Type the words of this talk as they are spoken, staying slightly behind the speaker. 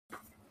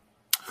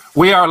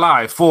We are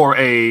live for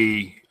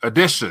a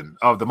edition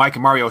of the Mike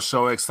and Mario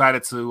Show.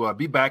 Excited to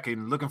be back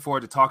and looking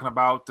forward to talking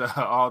about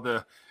all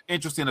the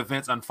interesting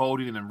events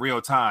unfolding in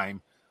real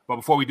time. But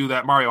before we do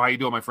that, Mario, how you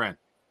doing, my friend?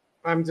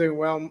 I'm doing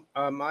well,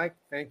 Mike.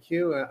 Thank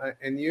you.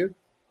 And you?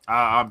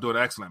 I'm doing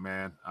excellent,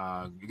 man.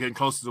 Getting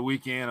close to the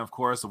weekend, of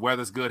course. The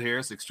weather's good here.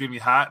 It's extremely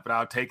hot, but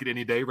I'll take it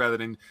any day rather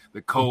than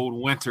the cold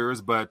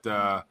winters. But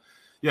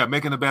yeah,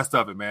 making the best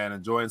of it, man.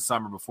 Enjoying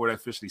summer before it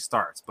officially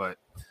starts. But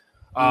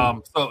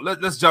so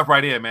let's jump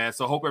right in, man.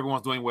 So hope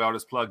everyone's doing well.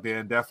 Just plugged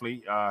in.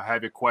 Definitely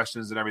have your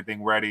questions and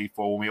everything ready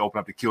for when we open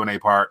up the Q&A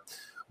part.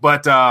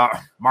 But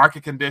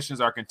market conditions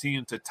are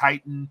continuing to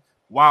tighten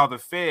while the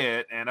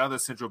Fed and other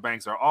central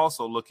banks are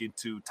also looking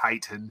to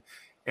tighten.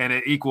 And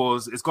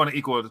it's going to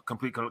equal a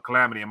complete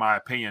calamity, in my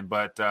opinion.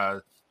 But I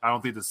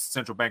don't think the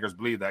central bankers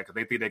believe that because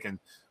they think they can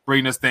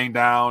bring this thing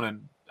down.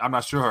 And I'm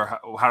not sure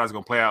how that's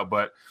going to play out.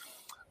 But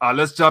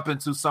let's jump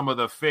into some of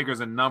the figures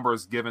and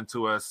numbers given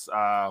to us.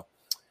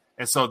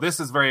 And so this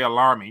is very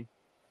alarming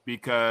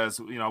because,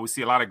 we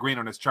see a lot of green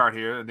on this chart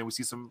here, and then we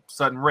see some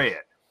sudden red.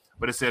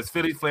 But it says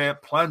Philly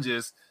Fed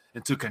plunges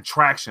into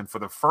contraction for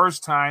the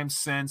first time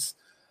since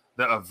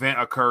the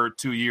event occurred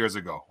 2 years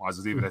ago. I'll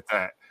just leave it at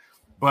that.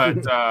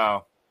 But,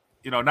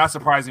 not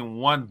surprising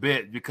one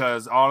bit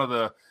because all of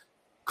the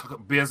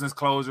business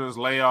closures,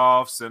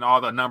 layoffs, and all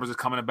the numbers are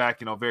coming back,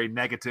 very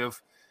negative.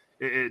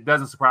 It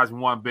doesn't surprise me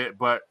one bit,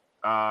 but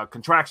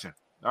contraction.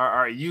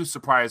 Are you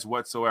surprised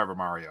whatsoever,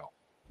 Mario?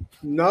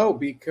 No,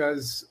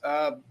 because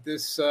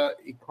this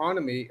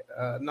economy,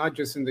 not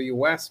just in the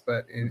U.S.,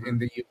 but in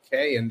the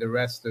U.K. and the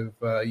rest of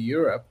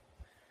Europe,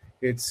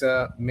 it's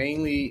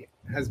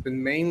has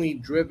been mainly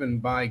driven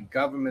by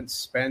government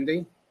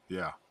spending.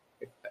 Yeah.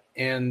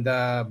 And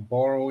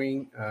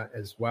borrowing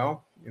as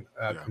well,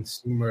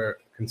 consumer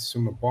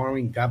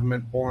borrowing,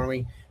 government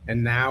borrowing.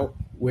 And now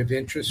with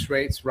interest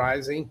rates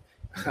rising,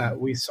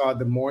 we saw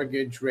the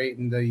mortgage rate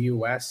in the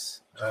U.S.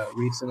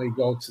 Recently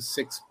go to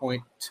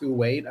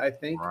 6.28, I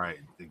think. Right.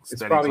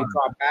 It's probably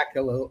dropped back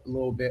a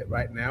little bit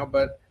right now.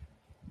 But,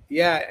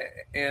 yeah,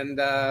 and,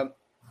 at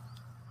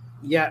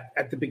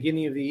the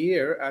beginning of the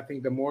year, I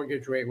think the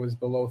mortgage rate was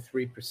below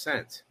 3%.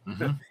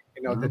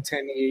 Mm-hmm. The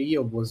 10-year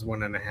yield was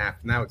 1.5.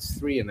 Now it's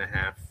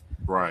 3.5.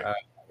 Right.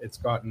 It's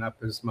gotten up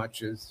as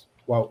much as,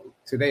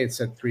 today it's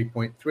at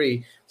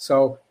 3.3.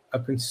 So a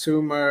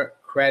consumer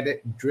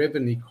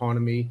credit-driven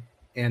economy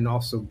and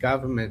also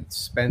government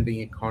spending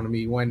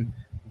economy, when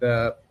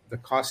the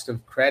cost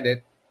of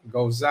credit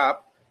goes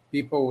up,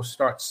 people will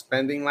start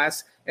spending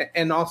less.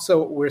 And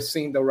also we're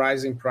seeing the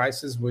rising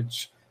prices,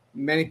 which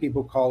many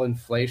people call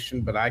inflation,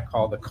 but I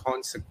call the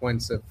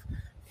consequence of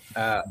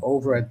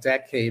over a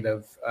decade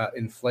of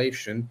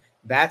inflation.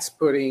 That's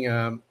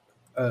putting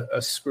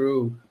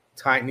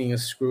tightening a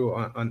screw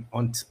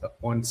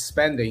on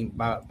spending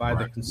by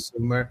the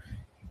consumer.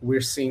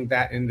 We're seeing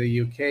that in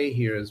the UK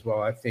here as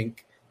well. I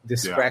think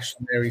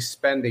discretionary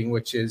spending,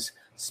 which is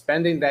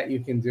spending that you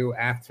can do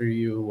after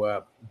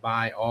you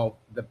buy all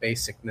the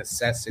basic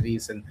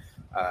necessities and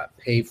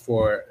pay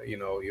for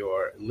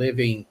your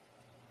living,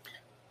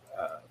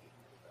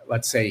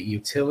 let's say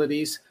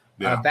utilities.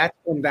 That's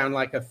come down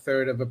like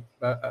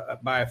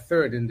by a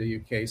third in the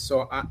UK.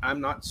 So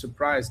I'm not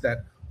surprised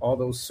that all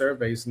those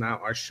surveys now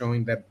are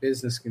showing that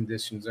business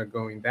conditions are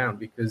going down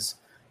because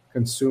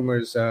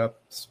consumers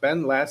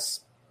spend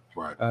less.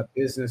 Right.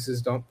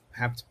 Businesses don't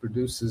have to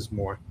produce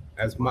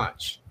as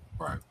much.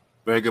 Right.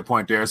 Very good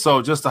point there.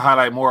 So just to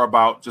highlight more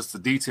about just the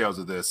details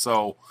of this.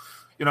 So,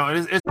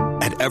 it's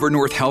At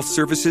Evernorth Health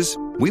Services,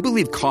 we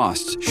believe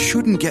costs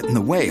shouldn't get in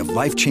the way of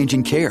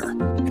life-changing care.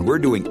 And we're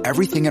doing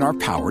everything in our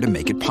power to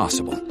make it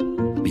possible.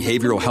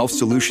 Behavioral health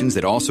solutions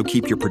that also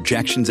keep your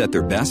projections at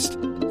their best?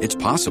 It's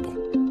possible.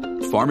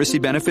 Pharmacy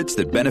benefits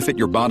that benefit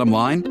your bottom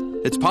line?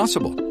 It's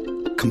possible.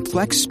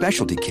 Complex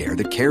specialty care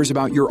that cares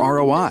about your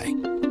ROI?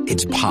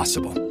 It's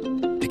possible.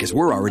 Because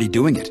we're already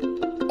doing it.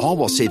 All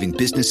while saving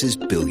businesses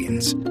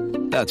billions.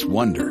 That's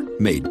Wonder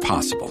made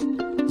possible.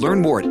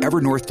 Learn more at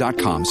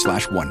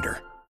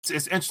evernorth.com/wonder.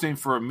 It's interesting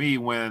for me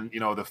when,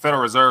 the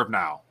Federal Reserve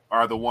now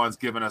are the ones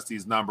giving us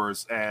these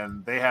numbers,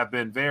 and they have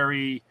been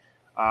very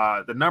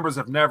the numbers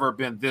have never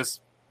been this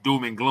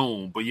doom and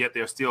gloom, but yet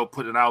they're still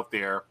putting it out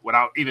there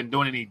without even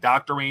doing any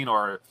doctoring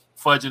or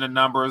fudging the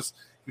numbers,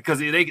 because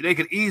they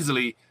could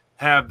easily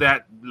have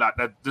that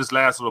this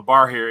last little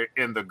bar here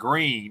in the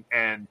green,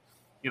 and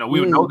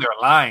we would know they're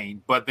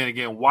lying. But then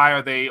again, why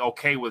are they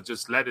okay with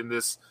just letting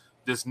this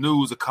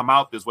news come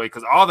out this way?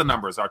 Because all the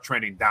numbers are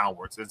trending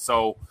downwards, and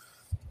so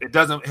it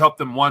doesn't help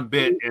them one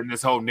bit in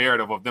this whole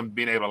narrative of them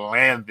being able to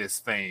land this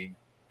thing,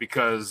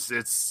 because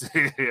it's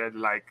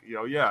like,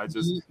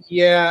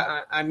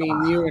 I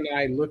mean, you and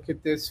I look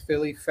at this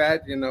Philly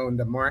Fed, and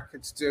the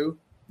markets do.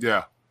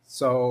 Yeah.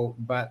 So,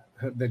 but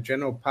the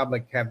general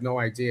public have no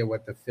idea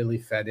what the Philly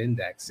Fed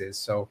index is.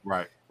 So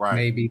right.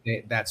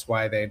 Maybe that's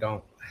why they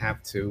don't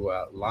have to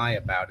lie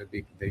about it.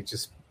 They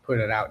just put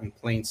it out in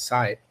plain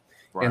sight.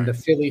 Right. And the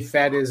Philly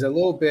Fed is a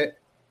little bit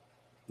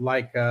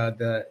like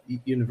the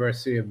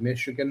University of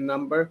Michigan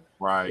number.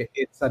 Right.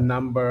 It's a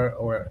number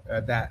or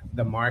that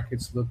the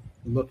markets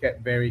look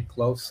at very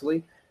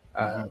closely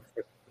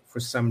for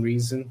some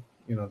reason.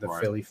 The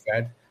Right. Philly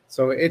Fed.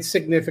 So it's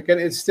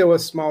significant. It's still a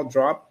small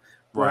drop.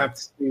 We'll Right. have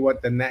to see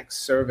what the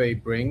next survey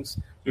brings,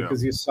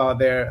 because you saw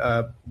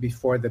there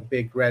before the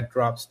big red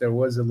drops, there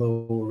was a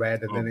little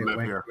red and then it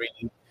went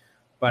green.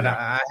 But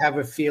I have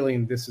a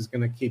feeling this is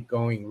going to keep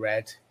going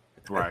red.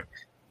 Right.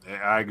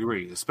 I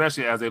agree,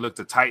 especially as they look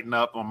to tighten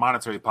up on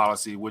monetary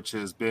policy, which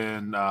has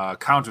been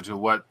counter to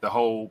what the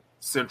whole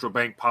central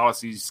bank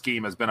policy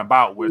scheme has been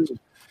about, which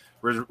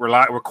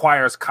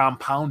requires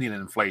compounding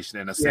inflation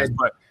in a sense.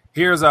 But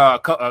here's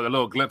a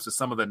little glimpse of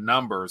some of the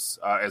numbers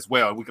as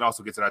well. We can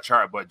also get to that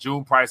chart. But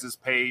June prices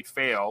paid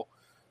fell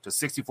to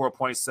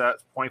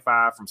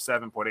 64.5 from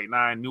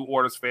 7.89. New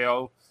orders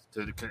fell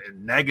to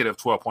negative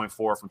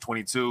 12.4 from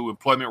 22.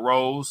 Employment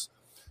rose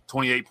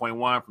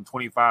 28.1 from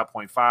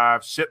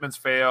 25.5. Shipments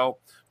fell.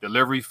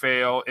 Delivery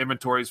fell.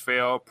 Inventories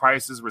fell.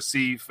 Prices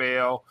received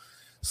fell.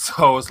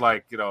 So it's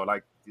like,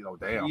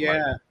 damn.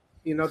 Yeah.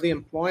 The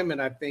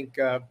employment, I think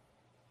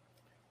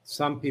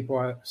some people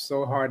are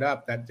so hard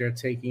up that they're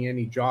taking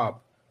any job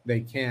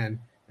they can.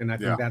 And I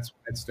think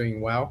that's doing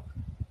well.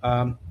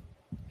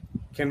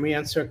 Can we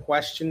answer a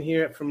question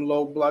here from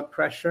low blood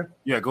pressure?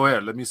 Yeah, go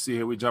ahead. Let me see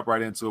here. We jump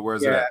right into it.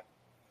 Where's it at?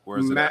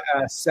 Where's it at?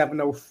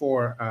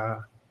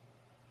 7:04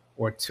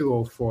 or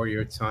 2:04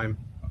 your time.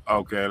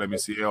 Okay, let me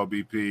see.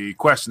 LBP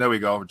question. There we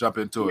go. Jump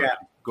into it.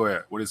 Go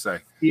ahead. What do you say?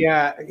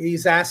 Yeah,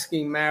 he's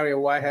asking Mario,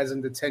 why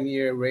hasn't the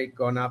 10-year rate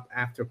gone up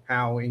after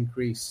Powell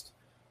increased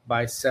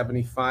by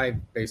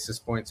 75 basis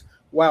points?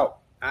 Well,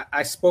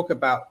 I spoke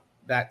about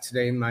that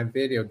today in my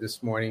video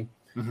this morning.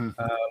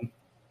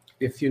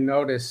 If you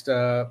noticed,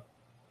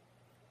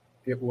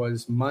 it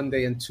was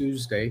Monday and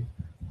Tuesday.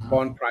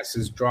 Bond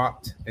prices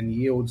dropped and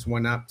yields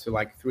went up to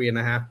like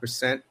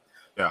 3.5%.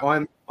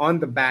 On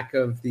the back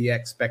of the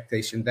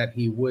expectation that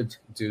he would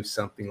do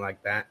something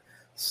like that.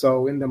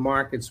 So in the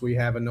markets, we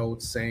have an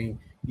old saying,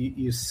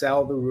 you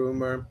sell the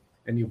rumor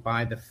and you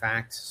buy the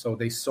fact. So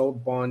they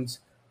sold bonds.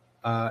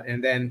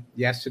 And then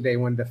yesterday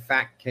when the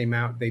fact came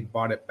out, they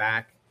bought it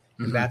back.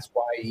 And that's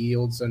why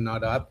yields are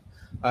not up.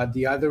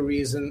 The other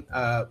reason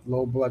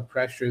low blood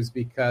pressure is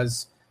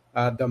because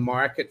the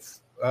market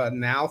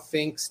now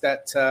thinks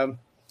that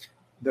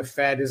the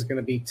Fed is going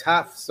to be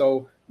tough.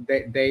 So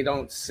they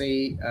don't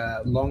see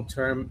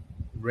long-term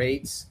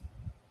rates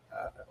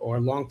or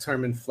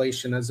long-term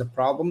inflation as a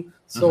problem.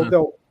 So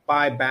they'll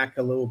buy back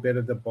a little bit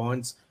of the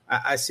bonds.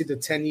 I see the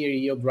 10-year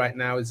yield right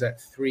now is at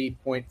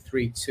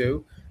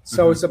 3.32.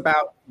 So it's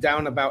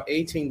down about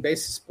 18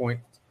 basis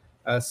points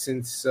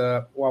since,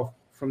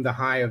 from the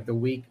high of the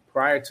week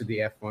prior to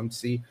the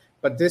FOMC.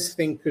 But this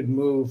thing could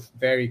move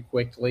very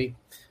quickly.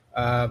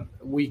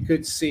 We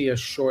could see a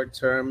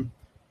short-term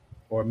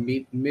or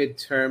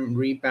mid-term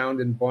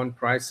rebound in bond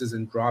prices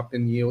and drop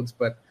in yields,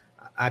 but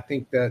I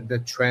think that the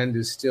trend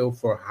is still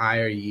for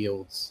higher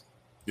yields.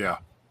 Yeah.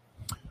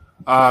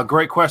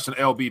 Great question,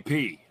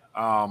 LBP.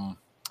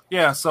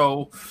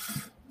 So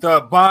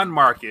the bond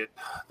market,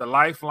 the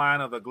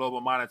lifeline of the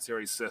global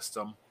monetary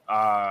system,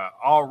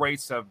 all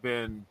rates have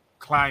been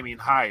climbing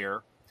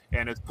higher,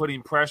 and it's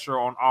putting pressure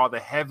on all the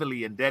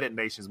heavily indebted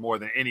nations more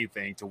than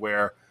anything, to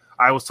where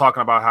I was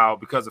talking about how,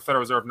 because the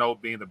Federal Reserve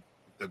note being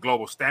the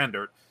global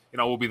standard,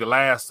 will be the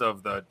last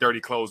of the dirty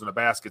clothes in the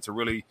basket to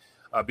really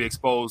be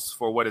exposed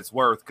for what it's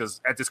worth.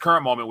 Because at this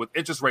current moment, with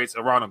interest rates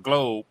around the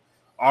globe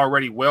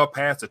already well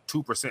past the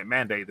 2%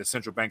 mandate that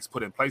central banks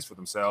put in place for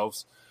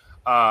themselves,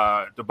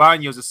 the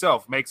bond yields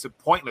itself makes it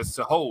pointless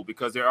to hold,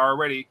 because they're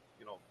already,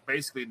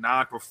 basically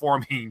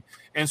non-performing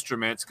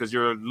instruments, because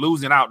you're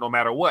losing out no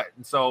matter what.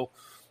 And so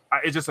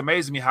it just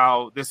amazes me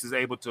how this is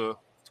able to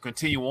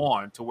continue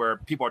on, to where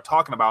people are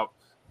talking about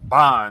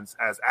bonds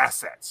as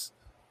assets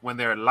when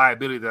they're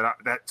liability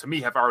that to me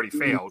have already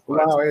failed.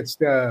 Well,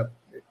 it's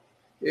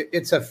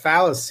a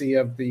fallacy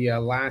of the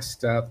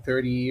last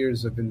 30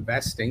 years of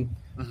investing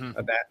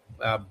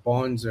that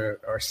bonds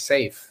are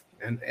safe,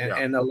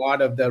 and a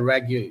lot of the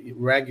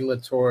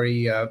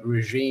regulatory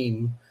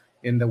regime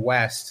in the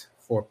West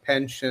for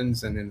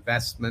pensions and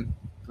investment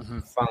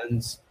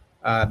funds,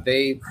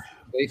 they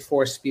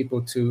force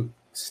people to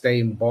stay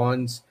in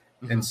bonds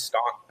and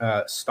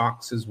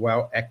stocks as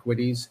well,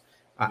 equities.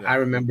 I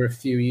remember a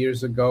few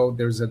years ago,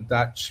 there's a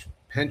Dutch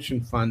pension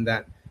fund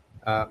that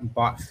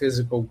bought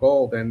physical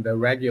gold, and the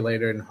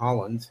regulator in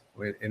Holland,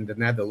 in the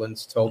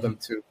Netherlands, told them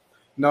to,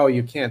 no,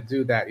 you can't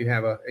do that. You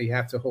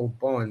have to hold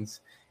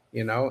bonds,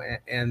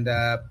 and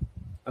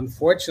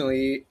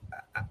unfortunately,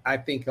 I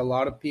think a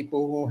lot of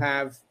people who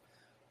have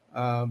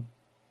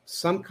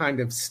some kind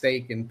of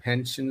stake in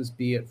pensions,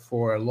 be it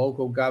for a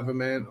local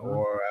government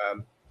or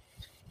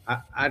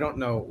I don't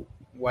know,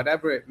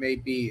 whatever it may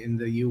be in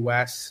the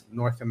U.S.,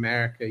 North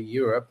America,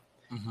 Europe,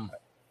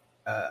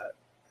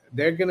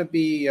 they're going to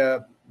be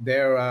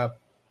their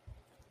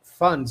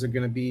funds are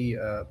going to be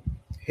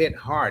hit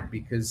hard,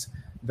 because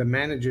the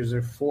managers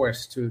are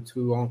forced to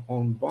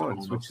own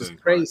bonds, which is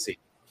crazy.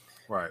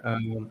 Right.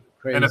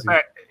 Crazy. And in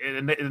fact,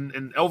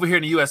 and over here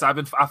in the U.S., I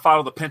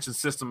follow the pension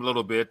system a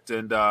little bit,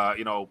 and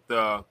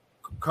the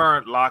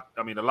current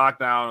the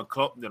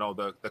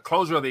lockdown, the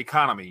closure of the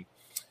economy.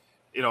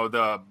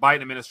 The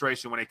Biden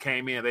administration, when it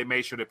came in, they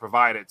made sure they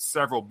provided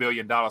several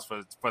 $billions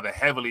for the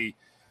heavily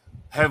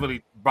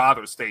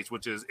bothered states,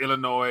 which is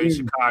Illinois,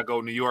 Chicago,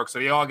 New York. So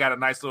they all got a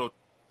nice little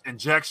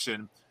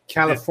injection.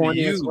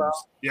 California as well.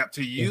 Yeah,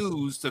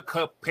 use to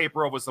cut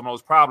paper over some of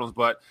those problems.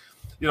 But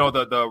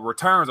the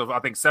returns of I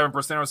think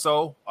 7% or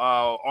so,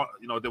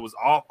 that was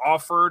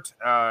offered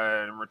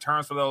in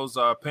returns for those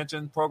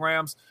pension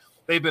programs.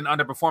 They've been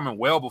underperforming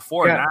well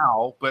before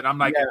now, but I'm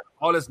like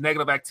all this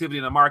negative activity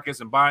in the markets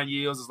and buying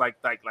yields is like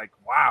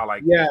wow,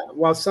 like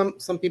Well,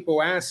 some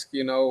people ask,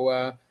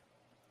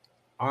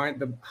 aren't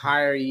the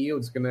higher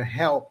yields going to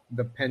help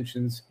the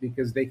pensions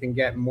because they can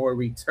get more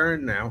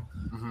return now?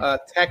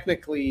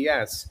 Technically,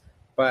 yes,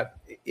 but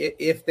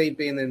if they've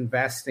been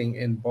investing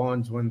in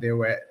bonds when they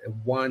were at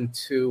 1,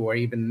 2, or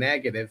even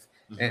negative,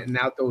 and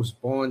now those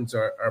bonds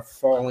are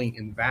falling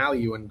in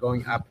value and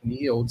going up in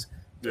yields.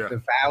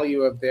 The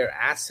value of their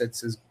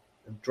assets is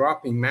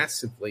dropping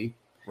massively.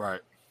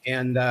 Right.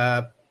 And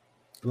I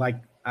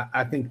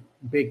think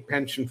big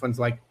pension funds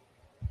like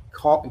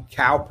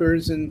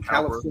CalPERS in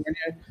California,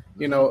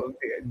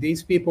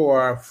 these people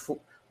are,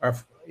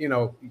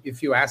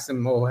 if you ask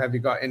them, oh, have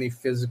you got any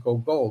physical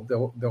gold?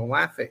 They'll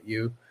laugh at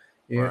you.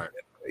 Right.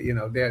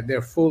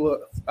 They're full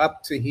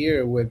up to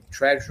here with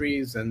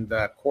treasuries and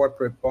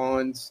corporate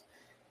bonds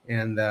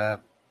and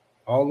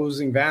all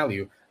losing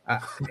value.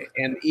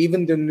 And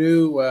even the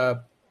new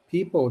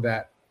people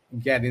that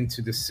get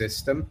into the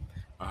system,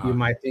 you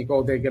might think,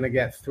 oh, they're going to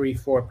get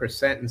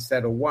 3-4%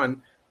 instead of 1%,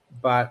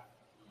 but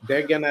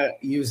they're going to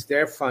use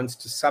their funds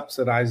to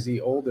subsidize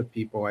the older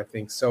people, I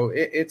think. So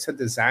it's a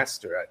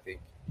disaster, I think.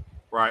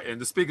 Right.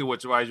 And speaking of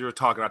which, while you were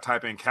talking, I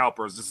type in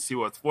CalPERS just to see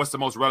what's the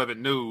most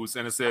relevant news.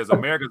 And it says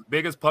America's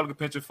biggest public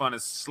pension fund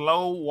is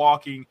slow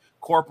walking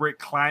corporate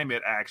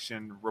climate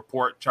action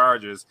report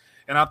charges.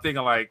 And I'm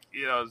thinking the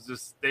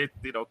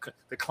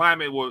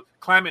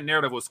climate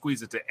narrative will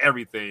squeeze into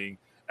everything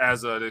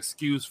as an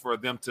excuse for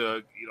them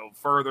to,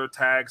 further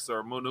tax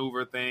or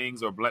maneuver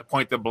things or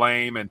point the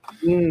blame. And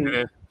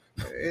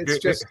it's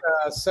just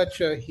such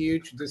a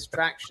huge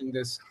distraction,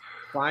 this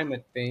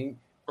climate thing.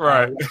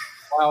 Right.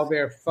 While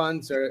their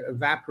funds are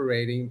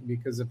evaporating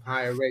because of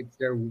higher rates,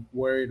 they're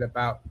worried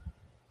about,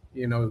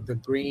 the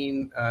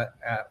green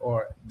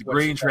or the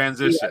green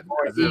transition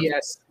or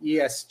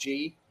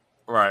ESG.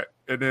 Right.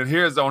 And then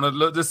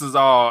this is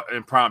all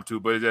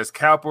impromptu, but it says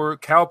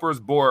CalPERS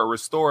board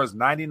restores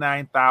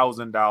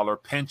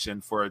 $99,000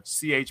 pension for a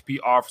CHP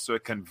officer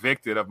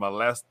convicted of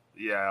molest.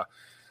 Yeah.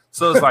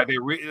 So it's like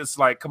it's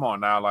like, come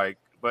on now.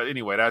 But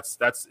anyway, that's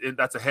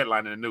a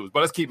headline in the news, but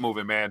let's keep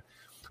moving, man.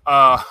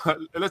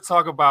 Let's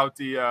talk about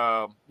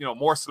the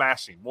more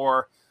slashing,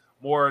 more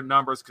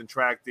numbers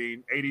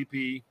contracting.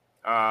 ADP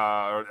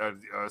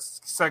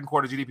second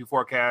quarter GDP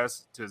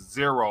forecast to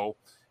 0,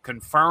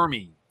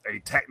 confirming a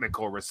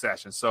technical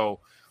recession. So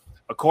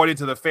according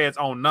to the Fed's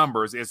own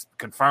numbers, it's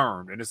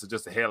confirmed, and this is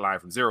just a headline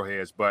from Zero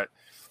Hedge, but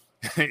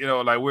we're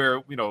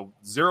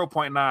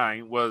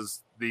 0.9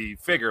 was the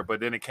figure, but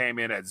then it came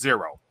in at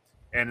 0,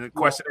 and the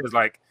question is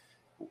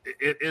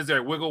is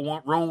there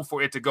wiggle room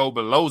for it to go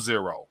below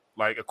 0?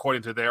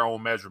 According to their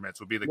own measurements,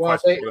 would be the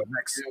question for the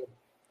next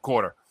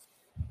quarter.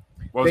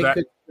 What was that?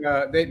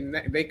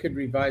 They could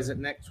revise it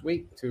next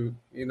week to,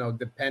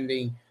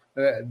 depending.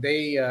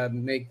 They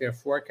make their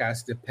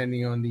forecast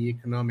depending on the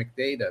economic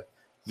data.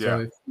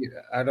 So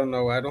I don't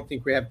know. I don't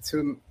think we have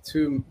too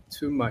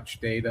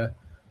much data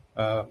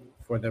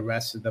for the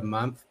rest of the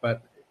month.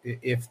 But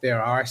if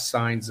there are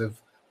signs of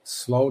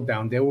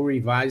slowdown, they will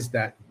revise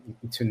that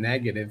to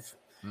negative.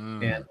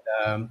 And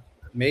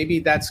maybe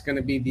that's going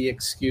to be the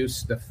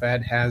excuse the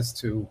Fed has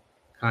to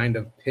kind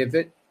of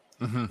pivot,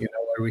 a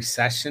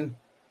recession.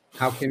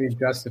 How can you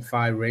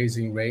justify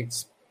raising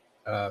rates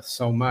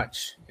so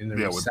much in the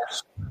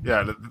recession?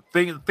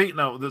 The thing,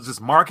 this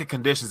market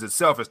conditions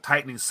itself is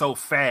tightening so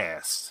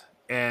fast.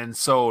 And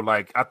so,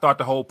 I thought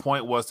the whole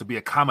point was to be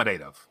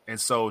accommodative. And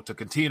so to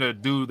continue to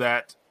do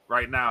that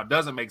right now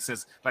doesn't make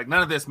sense.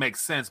 None of this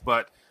makes sense,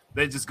 but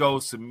it just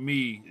goes to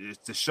me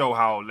to show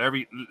how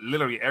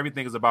literally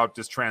everything is about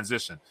this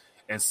transition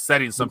and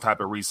setting some type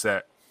of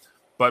reset.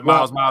 But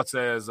Miles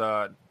says,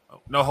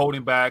 no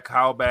holding back.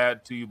 How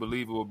bad do you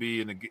believe it will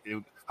be?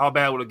 How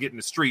bad will it get in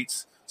the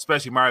streets,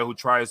 especially Mario, who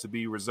tries to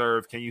be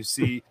reserved? Can you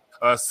see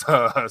us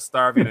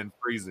starving and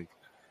freezing?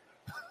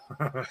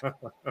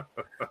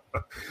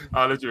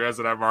 I'll let you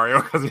answer that,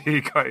 Mario, because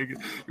you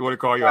want to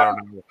call you out.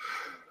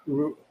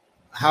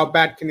 How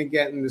bad can it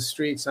get in the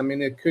streets? I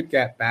mean, it could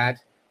get bad.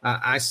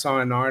 I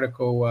saw an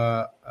article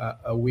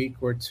a week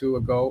or two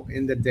ago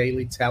in the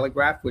Daily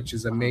Telegraph, which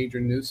is a major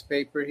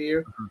newspaper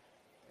here.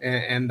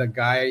 And the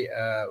guy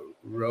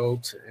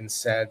wrote and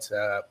said,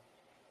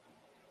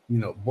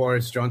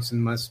 Boris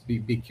Johnson must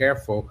be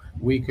careful.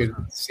 We could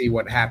see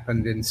what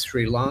happened in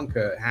Sri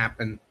Lanka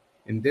happen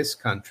in this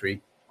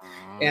country.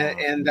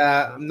 And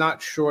I'm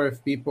not sure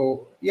if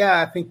people.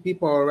 Yeah, I think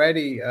people are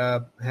already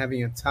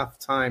having a tough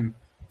time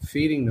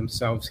feeding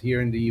themselves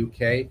here in the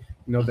UK.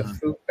 The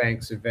food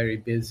banks are very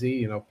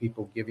busy.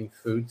 People giving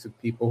food to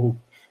people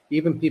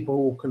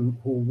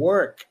who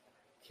work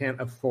can't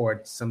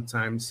afford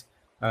sometimes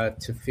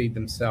to feed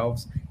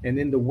themselves. And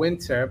in the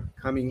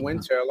coming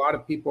winter, a lot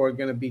of people are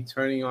going to be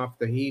turning off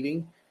the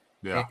heating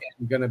and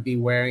going to be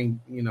wearing,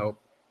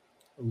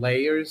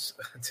 layers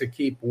to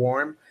keep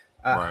warm.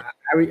 Right.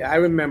 I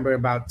remember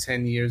about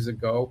 10 years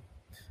ago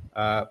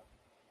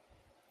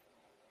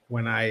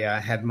when I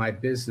had my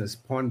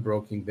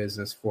pawnbroking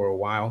business for a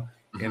while,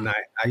 and I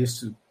used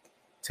to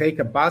take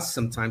a bus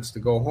sometimes to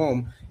go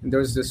home. And there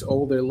was this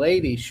older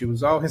lady. She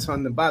was always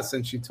on the bus,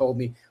 and she told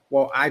me,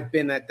 well, I've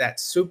been at that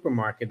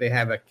supermarket. They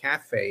have a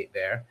cafe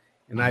there,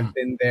 and I've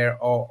been there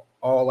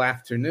all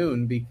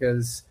afternoon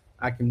because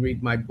I can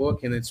read my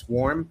book and it's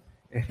warm,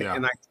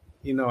 and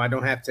I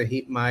don't have to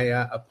heat my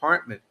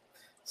apartment.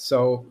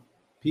 So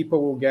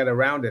people will get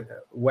around it.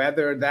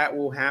 Whether that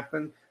will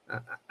happen,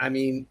 I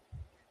mean,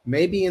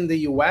 maybe in the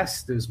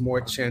U.S. there's more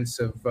chance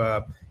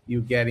of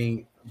you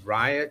getting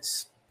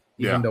riots,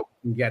 even though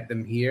we can get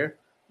them here.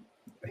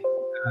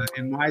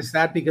 And why is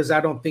that? Because I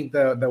don't think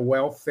the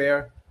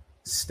welfare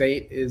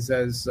state is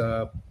as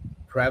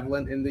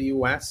prevalent in the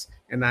U.S.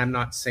 And I'm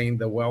not saying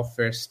the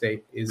welfare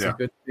state is a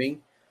good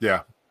thing.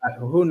 Yeah.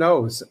 Who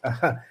knows?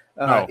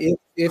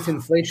 If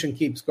inflation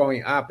keeps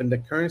going up and the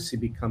currency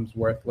becomes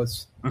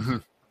worthless.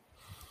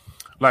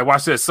 Like,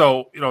 watch this.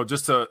 So,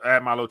 just to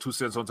add my little 2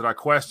 cents onto that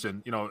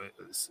question,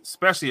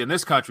 especially in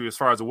this country, as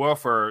far as the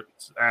welfare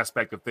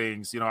aspect of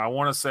things, I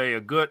want to say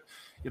a good,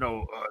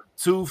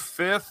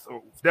 2/5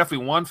 or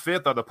definitely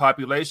 1/5 of the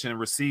population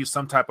receives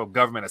some type of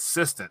government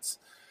assistance.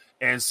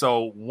 And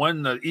so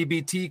when the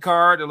EBT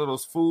card, the little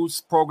food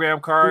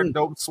program card,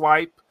 don't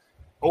swipe,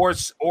 or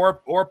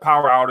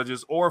power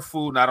outages or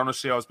food not on the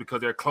shelves because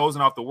they're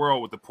closing off the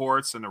world with the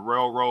ports and the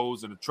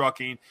railroads and the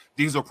trucking,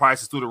 diesel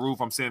prices through the roof.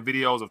 I'm seeing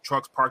videos of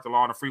trucks parked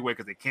along the freeway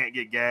because they can't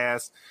get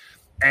gas.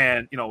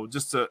 And,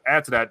 just to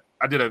add to that,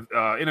 I did an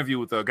interview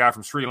with a guy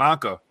from Sri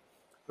Lanka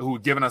who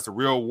had given us a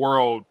real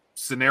world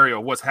scenario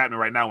of what's happening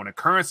right now when the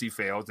currency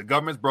fails. The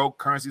government's broke,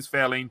 currency's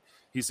failing.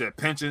 He said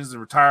pensions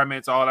and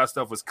retirements, all that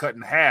stuff was cut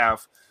in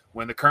half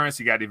when the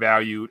currency got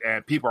devalued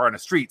and people are in the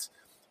streets.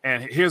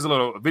 And here's a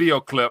little video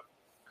clip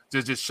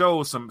to just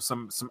show some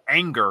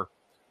anger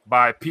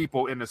by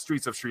people in the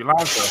streets of Sri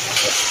Lanka.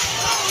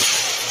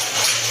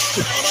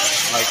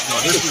 Like,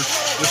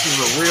 this is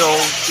a real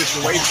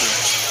situation.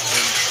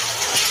 And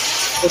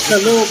it's a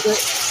little bit.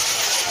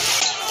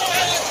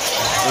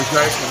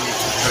 Okay, let me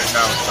cut it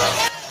down.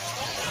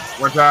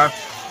 One time.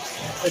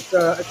 It's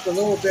a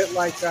little bit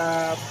like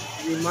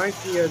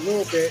reminds me a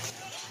little bit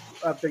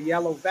of the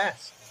yellow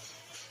vest.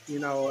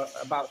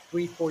 About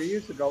 3-4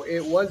 years ago,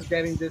 it was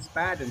getting this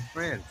bad in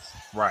France.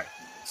 Right.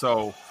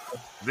 So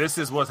this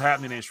is what's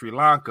happening in Sri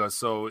Lanka.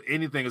 So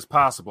anything is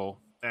possible.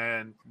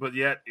 But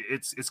yet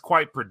it's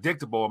quite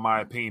predictable, in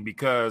my opinion,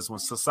 because when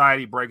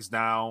society breaks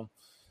down,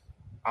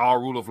 our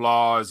rule of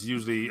law is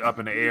usually up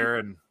in the air,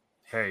 and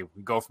hey,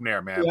 we go from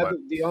there, man.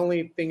 The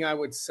only thing I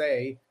would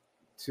say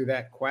to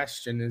that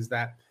question is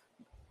that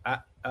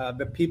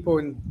the people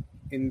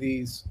in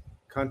these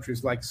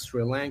countries like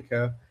Sri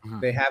Lanka,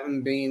 they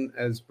haven't been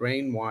as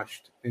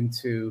brainwashed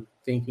into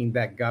thinking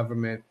that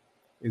government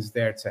is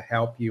there to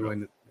help you.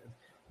 And,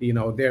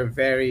 they're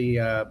very,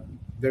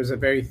 there's a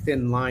very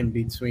thin line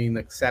between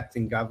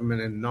accepting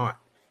government and not.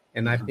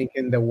 And I think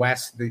in the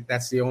West,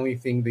 that's the only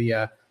thing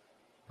the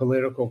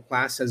political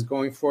class has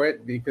going for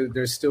it, because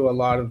there's still a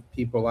lot of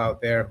people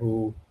out there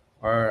who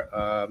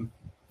are,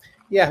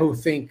 who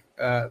think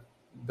the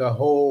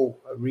whole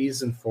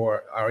reason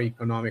for our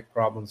economic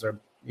problems are,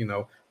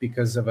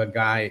 because of a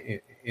guy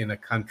in a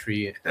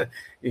country,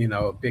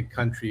 a big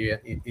country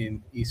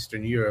in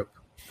Eastern Europe,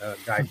 a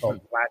guy called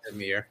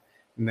Vladimir,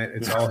 and that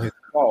it's all his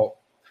fault.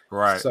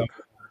 Right. So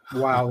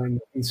while in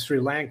Sri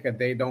Lanka,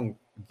 they don't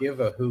give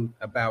a hoot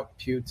about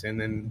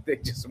Putin, and they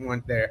just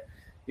want their,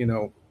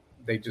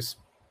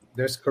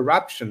 there's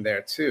corruption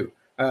there too.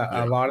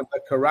 A lot of the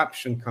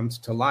corruption comes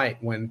to light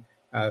when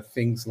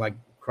things like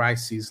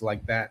crises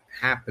like that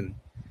happen.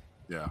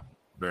 Yeah,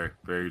 very,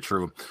 very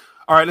true.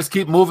 All right, let's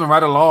keep moving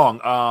right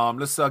along.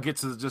 Let's get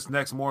to just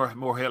next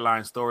more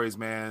headline stories,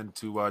 man,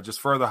 to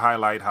just further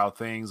highlight how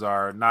things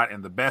are not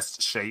in the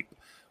best shape.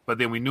 But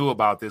then we knew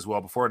about this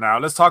well before now.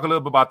 Let's talk a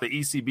little bit about the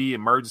ECB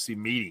emergency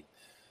meeting.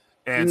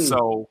 And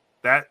so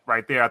that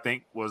right there, I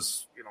think,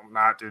 was,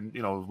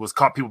 was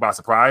caught people by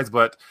surprise.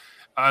 But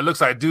it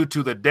looks like due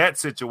to the debt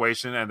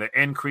situation and the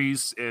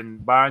increase in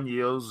bond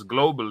yields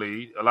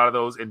globally, a lot of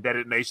those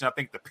indebted nations, I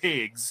think the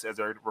pigs, as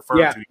they're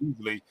referred to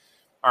usually,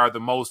 are the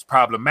most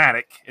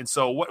problematic. And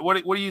so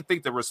what do you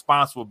think the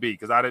response will be?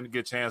 Because I didn't get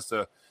a chance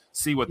to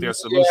see what their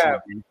solution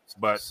would be.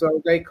 But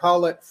so they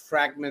call it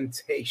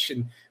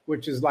fragmentation,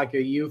 which is like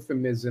a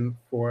euphemism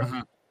for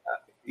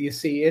you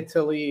see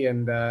Italy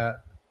and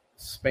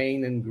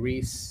Spain and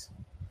Greece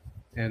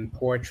and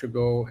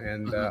Portugal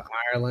and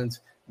Ireland.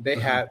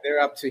 They're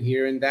up to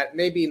here in that.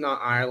 Maybe not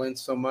Ireland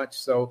so much.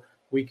 So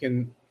we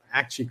can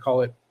actually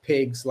call it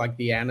pigs, like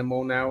the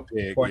animal now.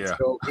 Pig,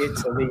 Portugal,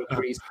 Italy,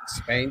 Greece,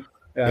 Spain.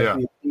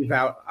 Leave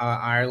out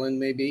Ireland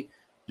maybe.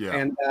 Yeah.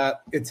 And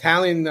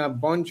Italian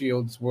bond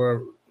yields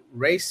were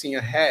racing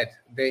ahead.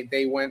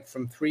 They went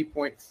from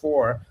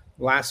 3.4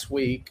 last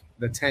week,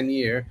 the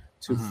 10-year,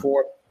 to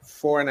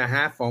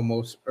 4.5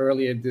 almost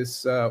earlier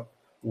this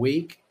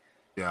week.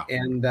 Yeah.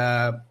 And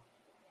the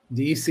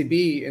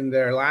ECB in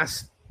their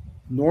last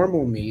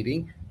normal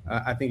meeting,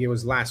 I think it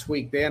was last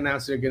week, they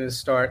announced they're going to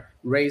start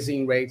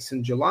raising rates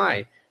in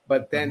July.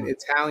 But then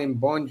Italian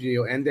bond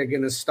yield, and they're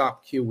going to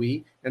stop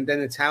QE, and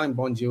then Italian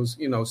bond yields,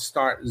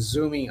 start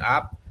zooming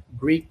up.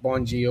 Greek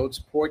bond yields,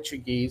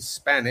 Portuguese,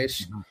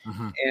 Spanish,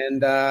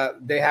 and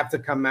they have to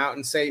come out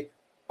and say,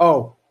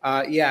 we're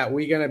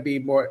going to be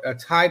more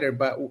tighter,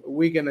 but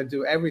we're going to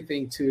do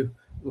everything to,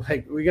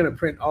 we're going to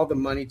print all the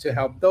money to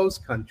help those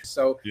countries.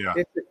 So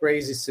it's a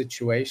crazy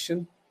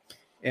situation.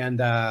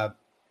 And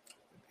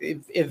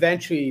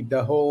eventually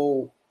the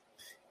whole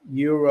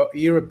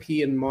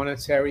European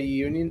Monetary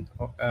Union,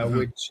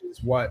 which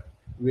is what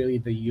really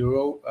the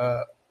euro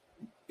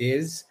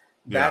is,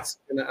 that's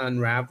going to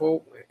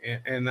unravel.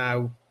 And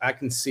I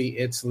can see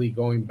Italy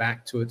going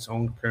back to its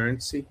own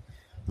currency,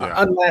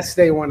 unless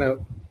they want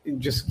to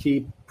just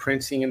keep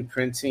printing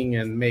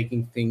and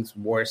making things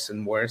worse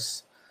and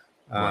worse.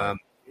 Right.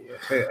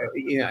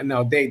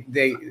 No, they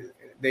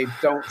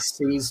don't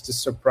cease to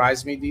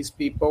surprise me, these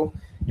people.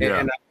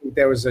 And I think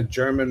there was a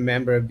German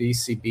member of the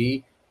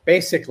ECB.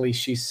 Basically,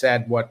 she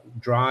said what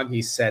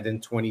Draghi said in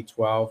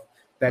 2012,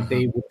 that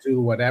they would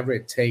do whatever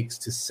it takes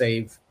to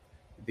save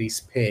these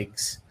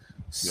pigs.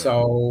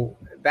 So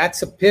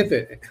that's a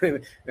pivot,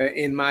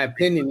 in my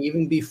opinion,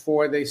 even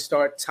before they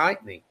start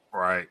tightening.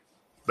 Right.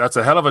 That's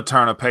a hell of a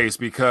turn of pace,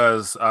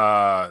 because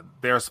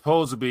they're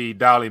supposed to be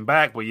dialing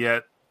back, but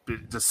yet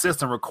the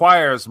system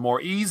requires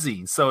more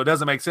easing. So it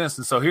doesn't make sense.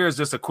 And so here's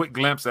just a quick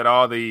glimpse at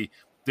all the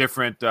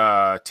different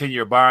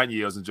 10-year bond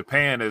yields. In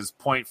Japan is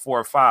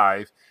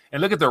 0.45.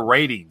 And look at the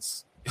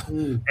ratings.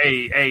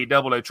 A,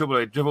 double A, triple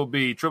A, triple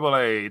B, triple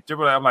A,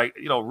 triple A. I'm like,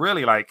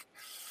 really like,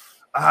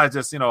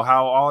 just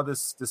how all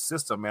this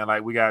system, man,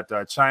 like we got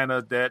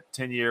China debt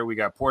 10-year, we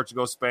got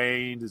Portugal,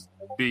 Spain, this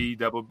B,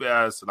 double B,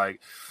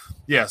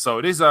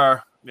 so these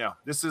are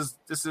this is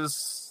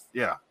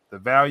the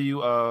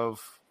value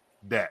of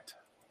debt.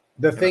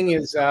 The thing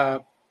is,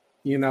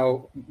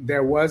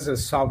 there was a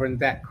sovereign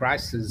debt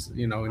crisis,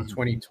 in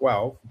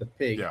 2012, the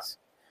pigs,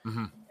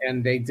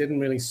 and they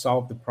didn't really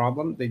solve the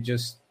problem. They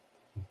just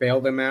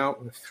bailed them out,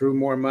 threw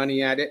more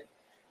money at it.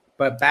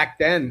 But back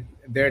then,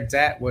 their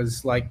debt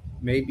was like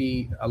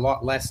maybe a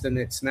lot less than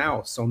it's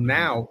now. So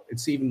now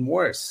it's even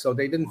worse. So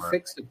they didn't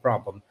fix the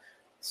problem.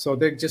 So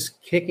they're just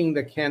kicking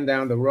the can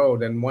down the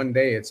road, and one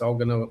day it's all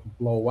going to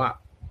blow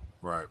up.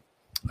 Right.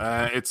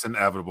 It's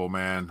inevitable,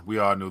 man. We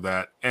all knew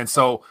that. And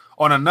so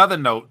on another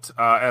note,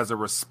 as a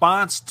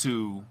response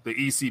to the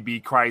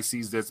ECB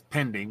crises that's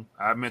pending,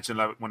 I mentioned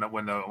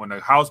when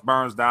the house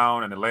burns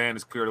down and the land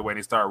is cleared away and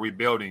they start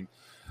rebuilding,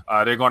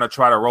 they're going to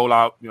try to roll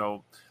out,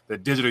 the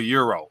digital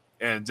euro.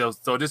 And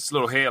so this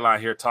little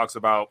headline here talks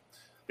about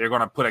they're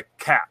going to put a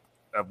cap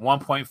of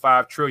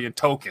 1.5 trillion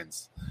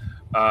tokens,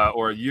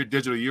 or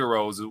digital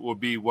euros. It will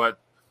be what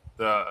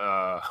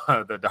the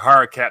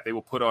hard cap they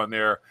will put on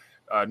their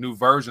new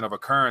version of a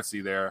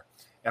currency there.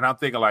 And I'm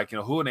thinking, like,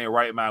 who in their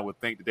right mind would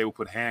think that they would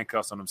put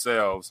handcuffs on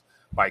themselves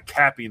by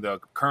capping the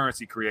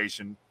currency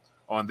creation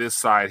on this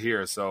side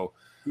here? So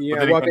they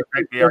already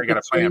got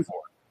a plan for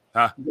it.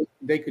 Huh?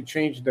 They could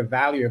change the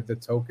value of the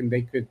token.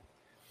 They could.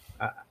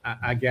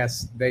 I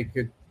guess they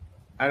could,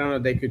 I don't know,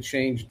 they could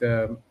change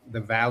the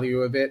value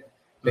of it.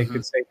 They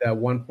could say that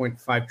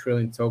 1.5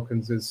 trillion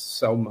tokens is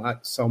so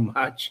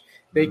much.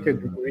 They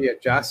could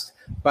readjust,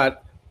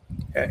 but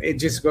it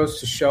just goes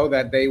to show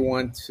that they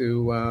want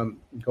to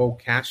go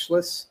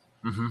cashless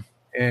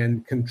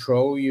and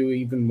control you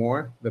even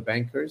more, the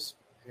bankers.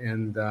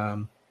 And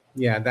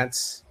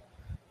that's,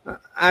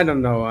 I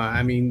don't know.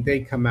 I mean, they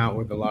come out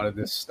with a lot of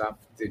this stuff,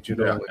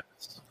 digital. Yeah.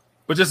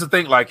 But just to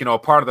think, like,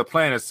 part of the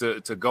plan is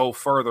to go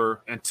further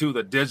into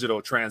the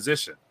digital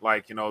transition,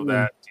 like,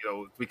 that,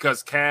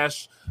 because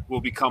cash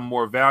will become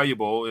more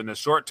valuable in the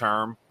short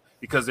term,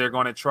 because they're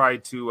going to try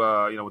to,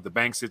 with the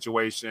bank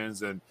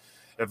situations, and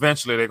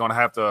eventually they're going to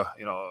have to,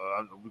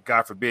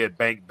 God forbid,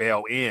 bank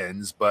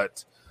bail-ins.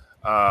 But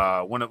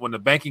when the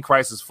banking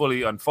crisis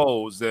fully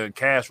unfolds, then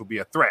cash will be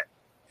a threat.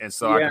 And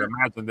so I can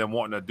imagine them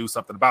wanting to do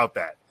something about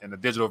that. And the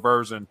digital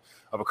version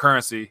of a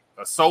currency,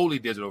 a solely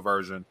digital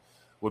version,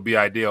 would be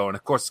ideal. And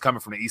of course, it's coming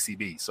from the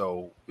ECB.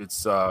 So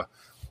it's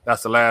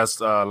that's the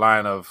last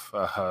line of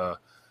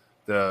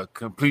the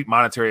complete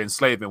monetary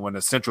enslavement, when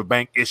the central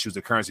bank issues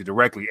the currency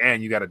directly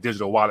and you got a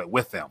digital wallet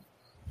with them.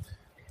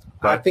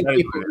 But I think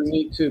people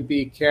need to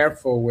be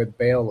careful with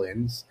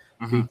bail-ins,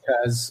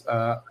 because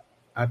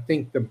I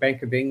think the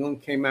Bank of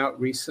England came out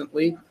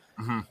recently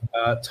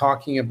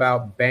talking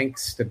about bank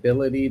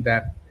stability,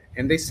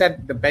 and they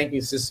said the banking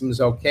system is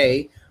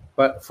okay,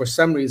 But for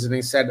some reason,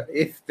 they said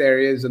if there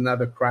is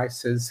another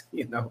crisis,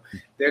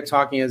 they're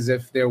talking as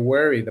if they're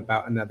worried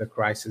about another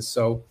crisis.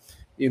 So,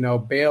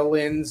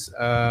 bail-ins,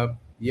 I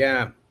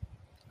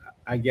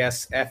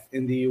guess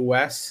in the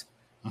U.S.,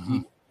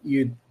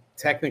 you'd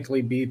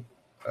technically be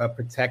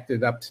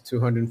protected up to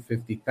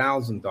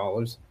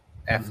 $250,000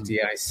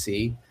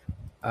 FDIC.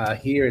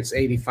 Here it's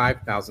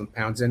 85,000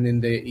 pounds, and in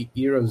the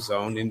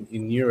Eurozone,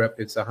 in Europe,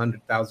 it's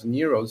 100,000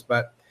 euros.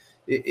 But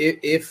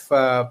if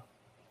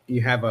you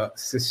have a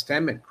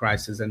systemic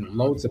crisis and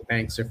loads of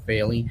banks are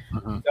failing,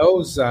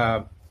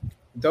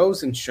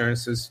 those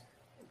insurances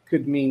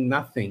could mean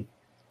nothing.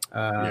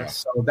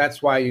 So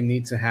that's why you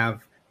need to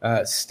have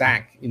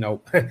stack,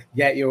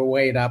 get your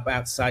weight up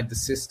outside the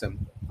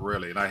system.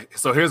 Really?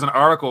 So here's an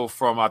article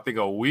from, I think,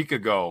 a week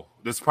ago.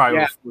 This is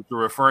probably what you're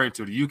referring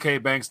to. The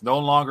UK banks no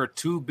longer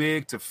too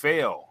big to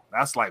fail.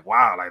 That's like,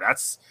 wow. Like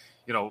that's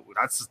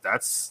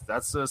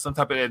some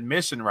type of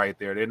admission right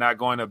there. They're not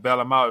going to bail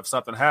them out if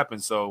something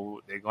happens.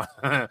 So they're going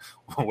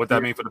what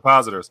that mean for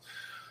depositors?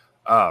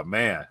 Oh,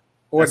 man.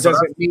 Or does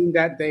it mean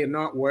that they're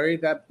not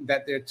worried that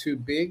they're too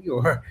big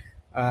or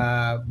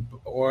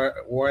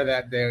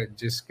that they're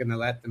just going to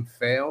let them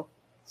fail?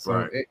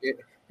 So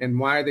and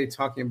why are they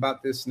talking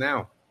about this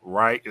now?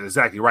 Right,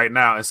 exactly, right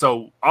now. And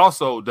so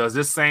also, does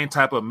this same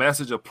type of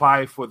message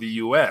apply for the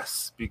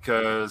U.S.?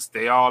 Because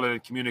they all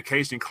in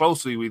communication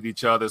closely with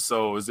each other.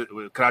 So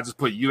could I just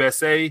put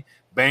USA,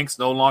 banks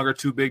no longer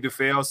too big to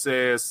fail,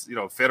 says,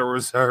 Federal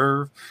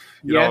Reserve,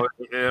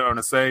 on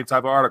the same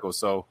type of article.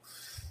 So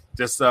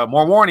just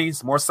more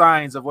warnings, more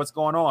signs of what's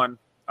going on.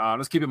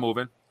 Let's keep it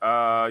moving.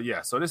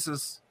 So this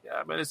is,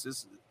 it's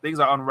just, things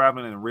are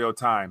unraveling in real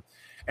time.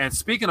 And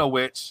speaking of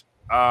which,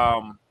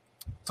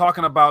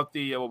 talking about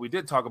what we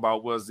did talk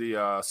about was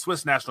the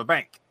Swiss National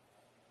Bank.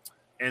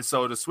 And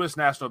so the Swiss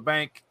National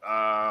Bank,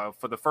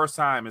 for the first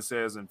time, it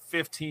says in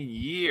 15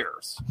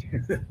 years,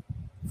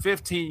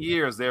 15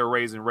 years, they're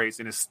raising rates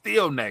and it's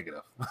still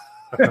negative.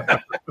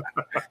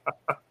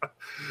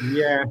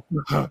 Yeah.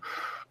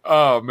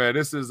 Oh, man,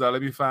 this is,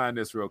 let me find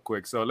this real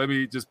quick. So let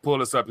me just pull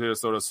this up here.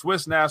 So the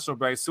Swiss National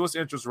Bank, Swiss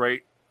interest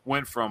rate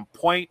went from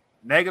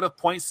negative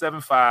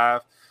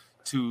 0.75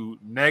 to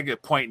negative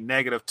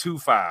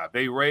 25.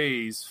 They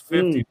raised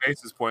 50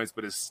 basis points,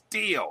 but it's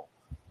still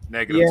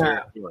negative.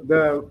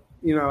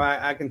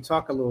 I can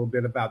talk a little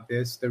bit about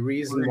this. The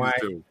reason why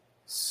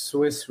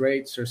Swiss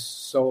rates are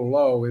so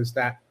low is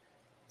that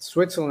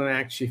Switzerland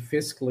actually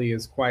fiscally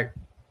is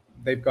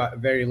they've got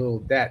very little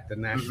debt, the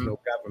national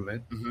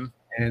government,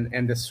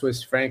 and the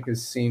Swiss franc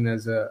is seen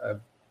as a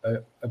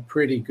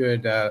pretty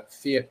good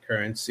fiat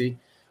currency.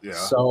 Yeah.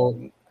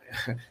 So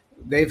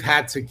they've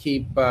had to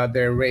keep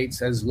their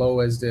rates as low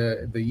as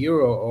the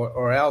euro,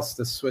 or else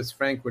the Swiss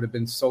franc would have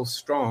been so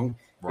strong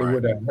it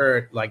would have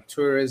hurt like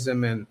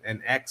tourism and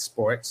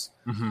exports.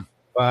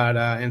 But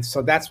and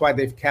so that's why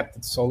they've kept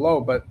it so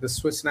low. But the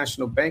Swiss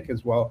National Bank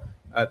as well,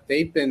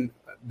 they've been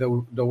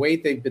the way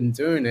they've been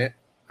doing it.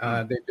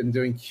 They've been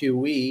doing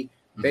QE.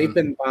 They've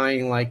been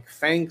buying like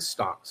FANG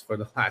stocks for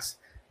the last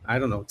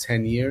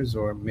 10 years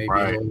or maybe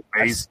a little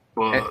less.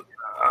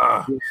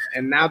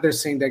 And now they're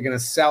saying they're going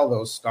to sell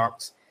those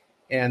stocks.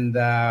 And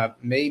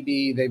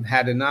maybe they've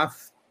had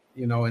enough,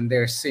 and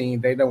they're seeing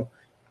they don't.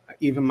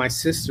 Even my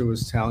sister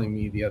was telling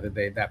me the other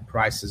day that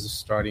prices are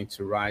starting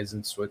to rise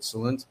in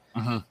Switzerland.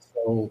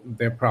 So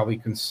they're probably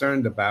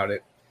concerned about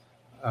it.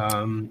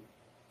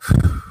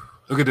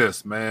 Look at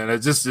this, man. I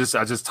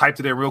just typed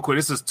it in real quick.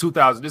 This is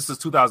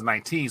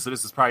 2019, so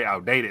this is probably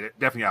outdated.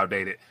 Definitely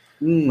outdated.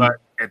 But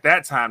at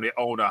that time, they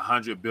owned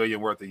 $100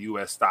 billion worth of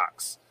U.S.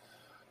 stocks.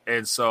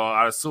 And so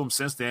I assume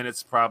since then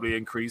it's probably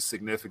increased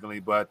significantly.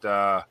 But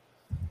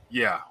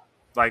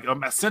like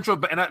a central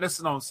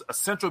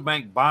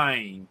bank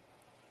buying,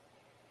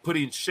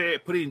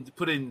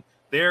 putting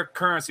their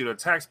currency, their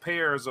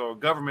taxpayers or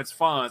government's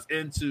funds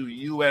into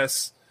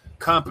U.S.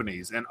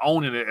 companies and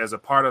owning it as a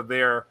part of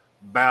their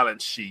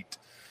balance sheet.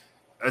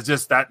 It's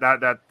just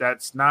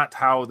that's not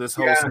how this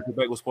whole central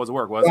bank was supposed to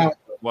work, was it?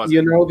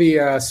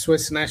 The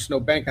Swiss National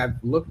Bank, I've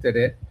looked at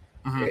it.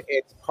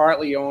 It's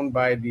partly owned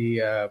by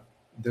the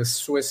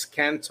Swiss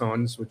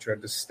cantons, which are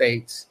the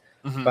states,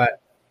 but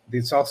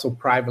it's also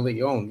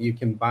privately owned. You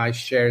can buy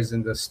shares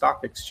in the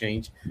stock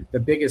exchange. The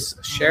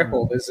biggest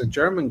shareholder is a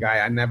German guy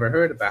I never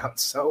heard about.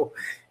 So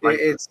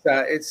it's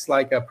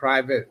like a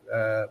private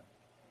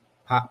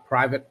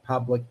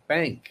public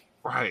bank.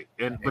 Right,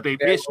 but they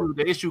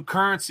issue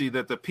currency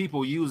that the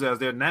people use as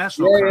their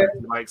national currency.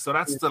 Like, so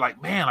that's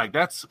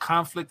that's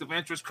conflict of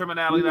interest,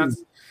 criminality.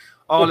 That's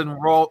all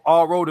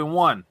rolled in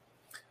one.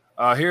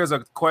 Here's a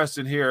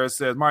question here. It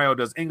says, Mario,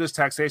 does English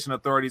taxation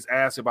authorities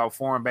ask about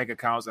foreign bank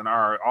accounts, and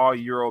are all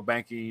Euro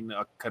banking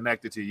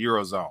connected to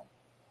Eurozone?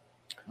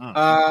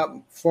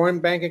 Foreign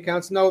bank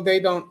accounts? No, they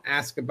don't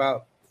ask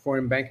about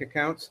foreign bank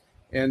accounts.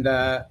 And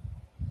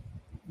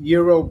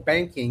Euro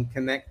banking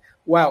connect.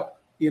 Well,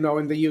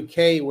 in the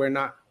UK,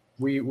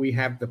 we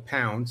have the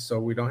pound, so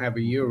we don't have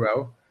a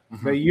euro.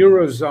 The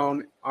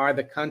Eurozone are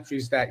the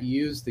countries that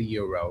use the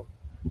euro.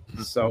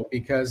 So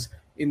because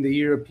in the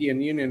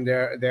European Union,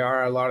 there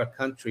are a lot of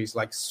countries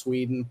like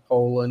Sweden,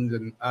 Poland,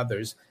 and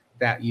others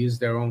that use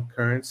their own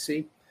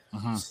currency.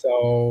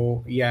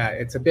 So, yeah,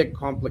 it's a bit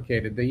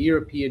complicated. The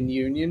European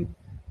Union,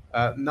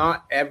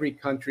 not every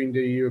country in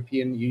the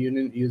European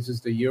Union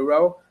uses the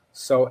euro.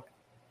 So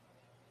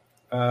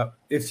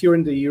if you're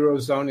in the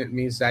Eurozone, it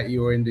means that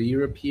you are in the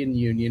European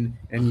Union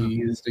and you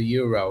use the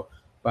euro.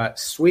 But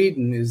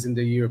Sweden is in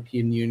the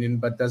European Union,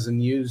 but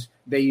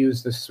they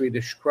use the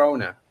Swedish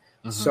krona.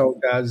 So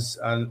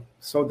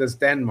does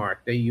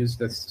Denmark. They use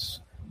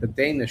the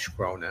Danish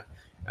krona.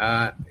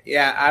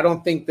 I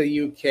don't think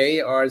the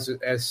UK are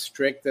as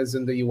strict as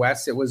in the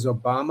US. It was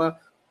Obama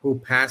who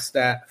passed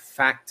that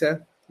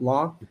FATCA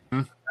law.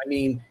 I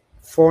mean,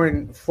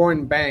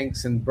 foreign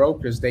banks and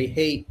brokers, they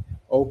hate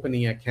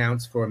opening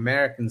accounts for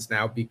Americans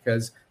now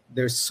because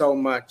there's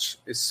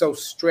it's so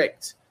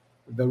strict,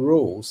 the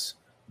rules.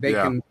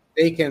 The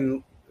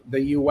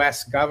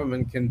US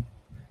government can,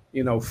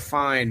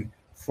 fine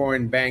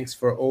foreign banks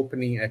for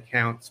opening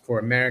accounts for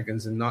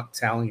Americans and not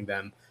telling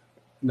them.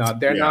 No,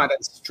 they're not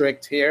as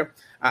strict here.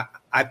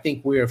 I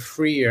think we are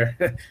freer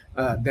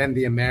than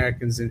the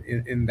Americans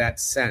in that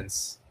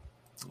sense.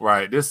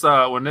 Right. When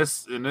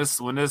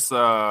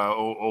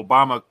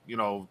Obama,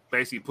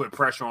 basically put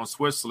pressure on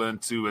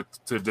Switzerland to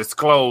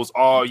disclose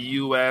all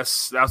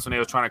U.S. That's when they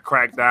were trying to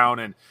crack down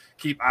and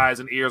keep eyes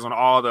and ears on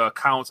all the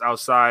accounts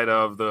outside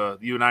of the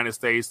United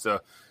States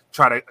to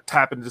try to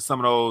tap into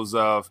some of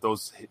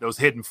those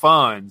hidden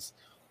funds.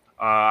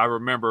 I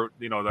remember,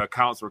 the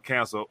accounts were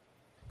canceled.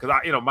 Because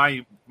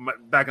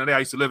back in the day, I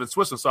used to live in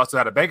Switzerland, so I still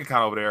had a bank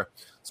account over there.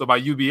 So my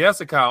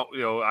UBS account,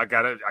 I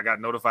got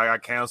notified, I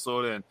got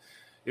canceled, and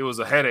it was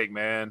a headache,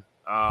 man.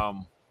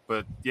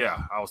 But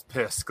yeah, I was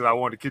pissed because I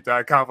wanted to keep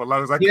that account for as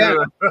long as I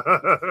could.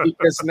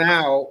 Because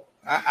now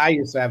I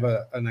used to have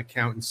an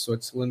account in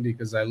Switzerland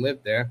because I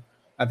lived there.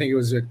 I think it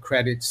was at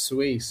Credit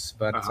Suisse,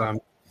 but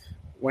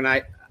when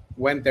I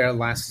went there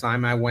last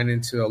time, I went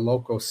into a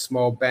local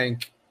small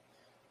bank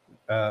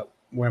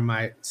where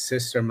my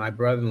sister and my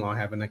brother-in-law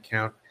have an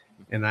account.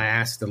 And I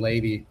asked the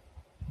lady,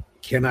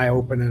 can I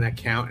open an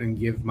account and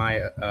give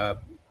my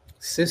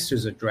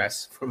sister's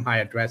address for my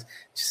address?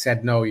 She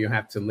said, no, you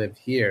have to live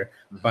here.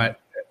 But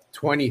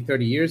 20,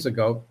 30 years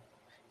ago,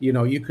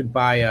 you could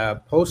buy a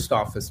post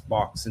office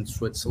box in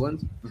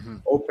Switzerland,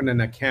 open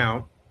an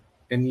account,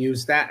 and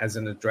use that as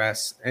an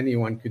address.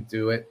 Anyone could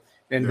do it.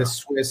 And the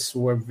Swiss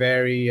were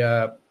very,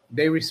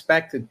 they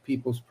respected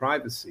people's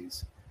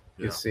privacies.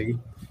 You see,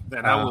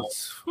 and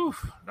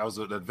that was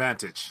an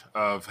advantage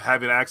of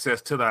having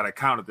access to that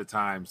account at the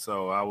time.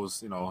 So I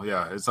was,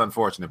 it's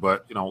unfortunate,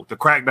 but the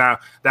crackdown,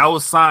 that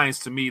was signs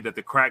to me that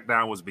the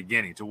crackdown was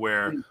beginning to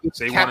where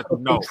they wanted to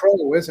know.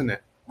 Control, isn't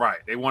it? Right,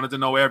 they wanted to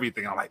know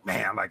everything. I'm like,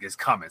 man, it's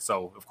coming.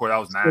 So of course that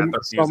was 9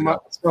 years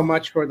ago. So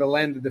much for the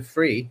land of the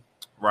free.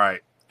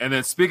 Right, and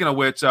then speaking of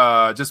which,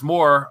 just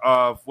more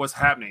of what's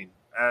happening.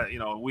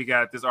 We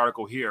got this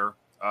article here.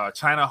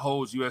 China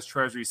holds U.S.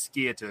 Treasury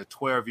skid to a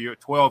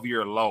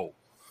 12-year low.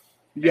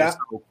 Yeah.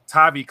 So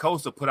Tavi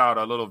Costa put out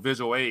a little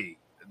visual aid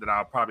that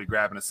I'll probably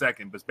grab in a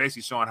second, but it's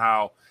basically showing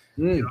how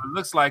it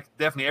looks like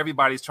definitely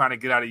everybody's trying to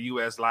get out of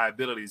U.S.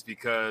 liabilities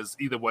because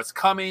either what's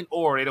coming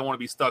or they don't want to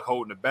be stuck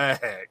holding the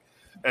bag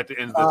at the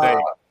end of the day.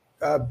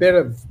 A bit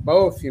of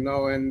both,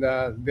 and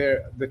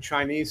the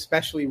Chinese,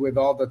 especially with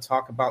all the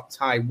talk about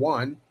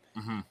Taiwan,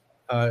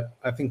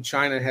 I think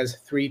China has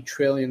 $3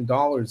 trillion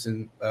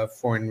in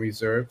foreign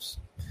reserves.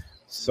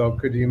 So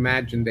could you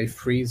imagine they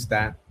freeze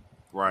that?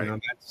 Right.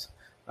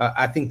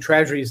 I think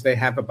treasuries, they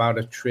have about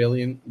 $1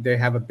 trillion. They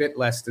have a bit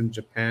less than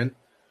Japan,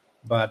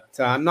 but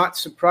I'm not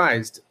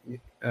surprised.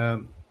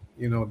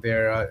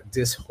 They're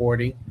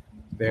dishoarding.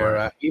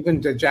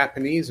 Even the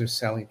Japanese are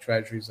selling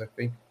treasuries, I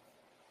think.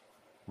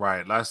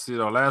 Right. Last thing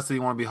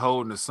you want to be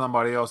holding is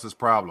somebody else's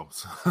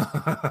problems.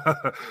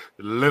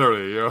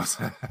 Literally, what I'm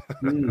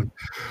saying?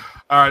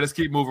 All right, let's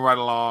keep moving right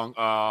along.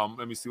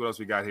 Let me see what else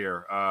we got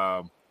here.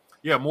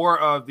 More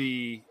of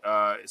the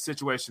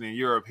situation in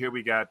Europe. Here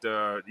we got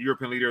the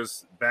European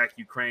leaders back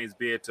Ukraine's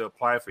bid to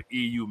apply for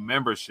EU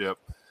membership.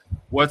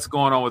 What's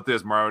going on with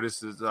this, Mario?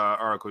 This is an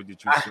article that you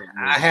sent me.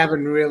 I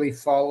haven't really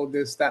followed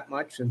this that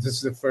much, and this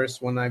is the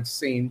first one I've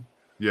seen.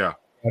 Yeah.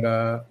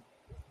 But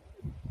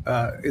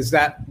is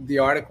that the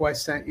article I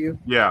sent you?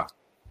 Yeah.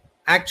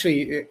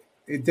 Actually,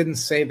 it didn't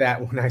say that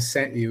when I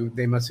sent you.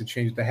 They must have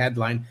changed the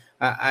headline.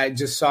 I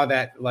just saw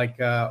that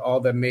all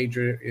the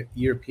major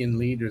European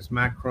leaders,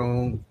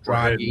 Macron,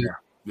 Draghi,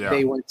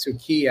 they went to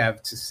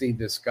Kiev to see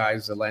this guy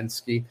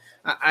Zelensky.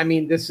 I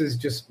mean, this is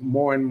just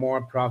more and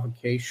more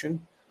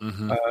provocation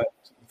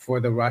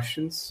for the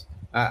Russians.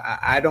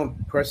 I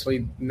don't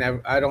personally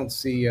I don't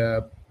see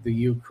the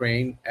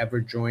Ukraine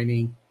ever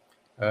joining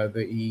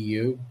the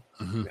EU.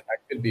 I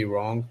could be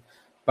wrong,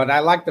 but I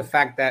like the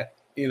fact that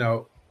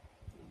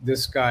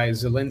this guy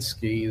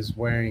Zelensky is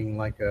wearing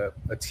like a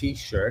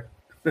T-shirt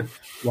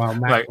while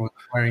Macron's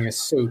wearing a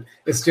suit.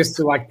 It's just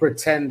to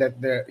pretend that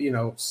they're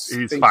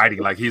he's fighting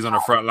like he's on the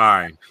front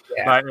line.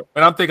 Yeah.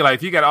 And I'm thinking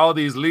if you got all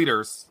these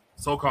leaders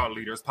so-called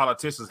leaders,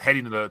 politicians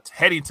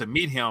heading to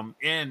meet him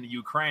in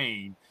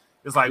Ukraine.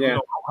 It's like,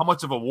 how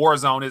much of a war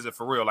zone is it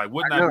for real? Like,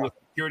 wouldn't that be a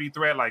security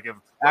threat? Like, if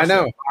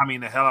Russia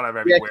bombing the hell out of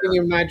everywhere. Yeah, can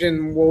you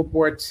imagine World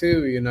War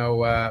II?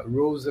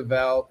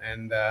 Roosevelt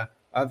and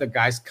other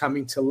guys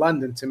coming to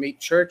London to meet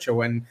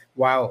Churchill, and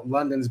while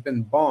London's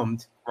been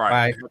bombed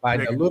by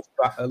the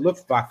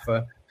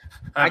Luftwaffe.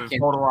 Having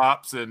photo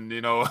ops and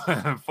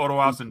photo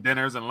ops and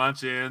dinners and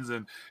luncheons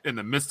and in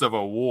the midst of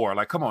a war.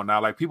 Like, come on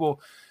now. Like, people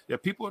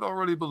don't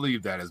really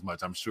believe that as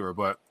much, I'm sure.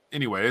 But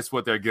anyway, it's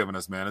what they're giving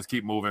us, man. Let's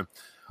keep moving.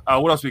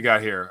 What else we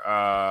got here?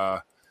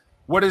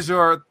 What is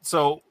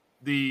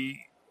the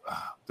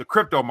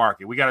crypto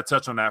market? We got to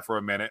touch on that for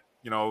a minute.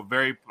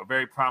 Very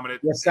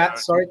prominent. What's that?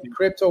 Sorry,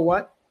 crypto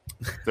what?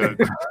 The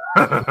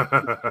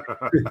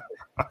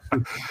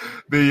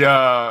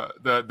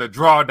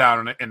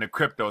drawdown in the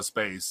crypto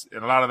space,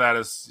 and a lot of that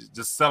is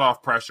just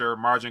sell-off pressure,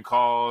 margin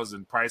calls,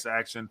 and price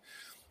action.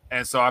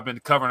 And so I've been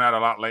covering that a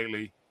lot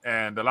lately.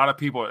 And a lot of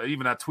people,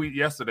 even I tweet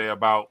yesterday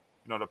about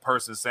the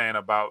person saying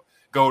about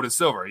gold and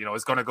silver,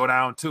 it's going to go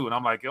down too. And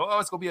I'm like,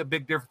 it's going to be a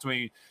big difference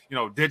between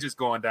digits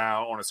going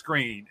down on a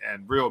screen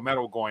and real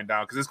metal going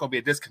down, because it's going to be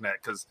a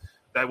disconnect, because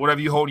that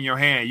whatever you hold in your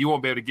hand, you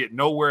won't be able to get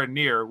nowhere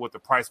near what the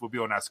price will be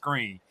on that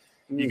screen.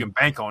 You can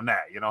bank on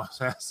that,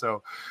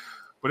 So,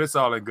 but it's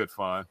all in good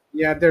fun.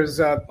 Yeah, there's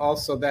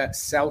also that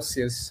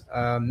Celsius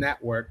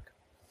network.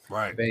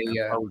 Right. They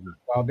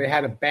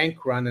had a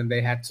bank run and they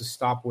had to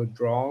stop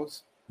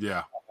withdrawals.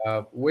 Yeah.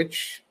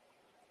 Which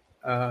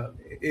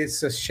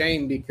it's a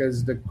shame,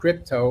 because the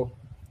crypto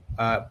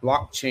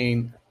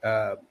blockchain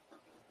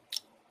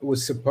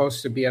was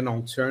supposed to be an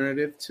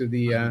alternative to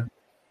the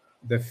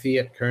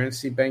fiat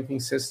currency banking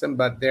system,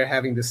 but they're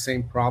having the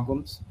same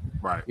problems.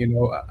 Right.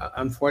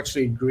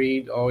 Unfortunately,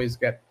 greed always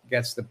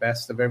gets the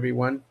best of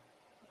everyone,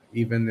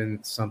 even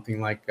in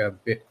something like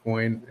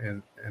Bitcoin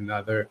and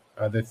other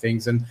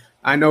things. And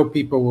I know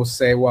people will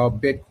say, well,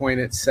 Bitcoin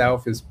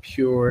itself is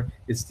pure,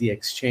 it's the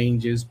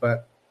exchanges,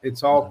 but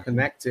it's all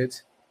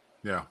connected.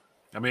 Yeah.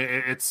 I mean,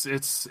 it's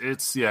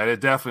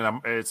it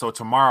definitely. So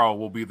tomorrow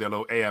will be the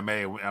little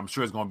AMA. I'm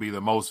sure it's going to be the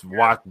most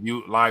watched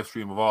live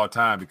stream of all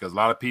time, because a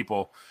lot of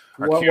people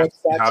are curious.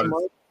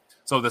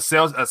 So the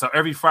sales. So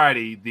every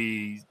Friday,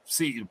 the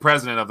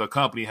president of the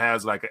company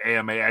has like an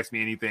AMA, ask me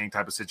anything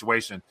type of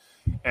situation,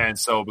 and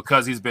so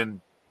because he's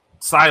been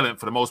silent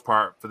for the most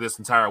part for this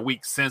entire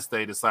week since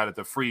they decided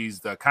to freeze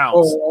the accounts.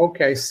 Oh,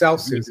 okay,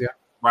 Celsius, yeah.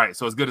 Right.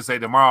 So it's good to say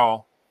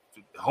tomorrow.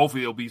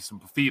 Hopefully, there'll be some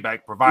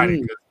feedback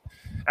provided.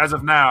 As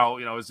of now,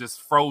 it's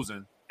just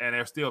frozen, and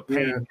they're still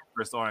paying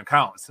interest on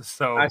accounts.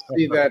 So I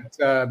see that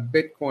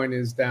Bitcoin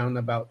is down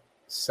about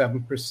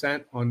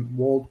 7% on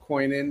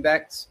WorldCoin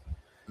Index,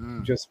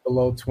 just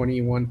below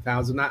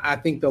 21,000. I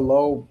think the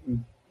low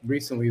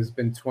recently has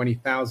been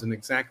 20,000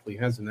 exactly,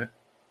 hasn't it?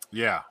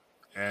 Yeah,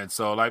 and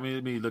so let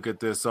me look at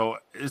this. So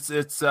it's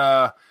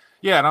and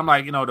I'm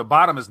like, the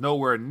bottom is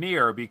nowhere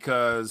near,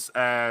 because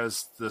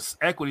as this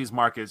equities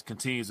market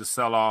continues to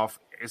sell off,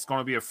 it's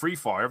going to be a free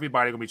fall.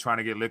 Everybody going to be trying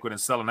to get liquid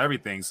and selling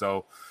everything.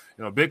 So,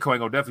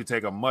 Bitcoin will definitely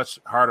take a much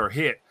harder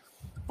hit.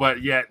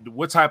 But yet,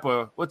 what type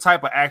of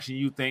action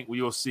you think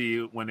you'll see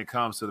when it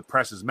comes to the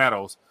precious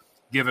metals,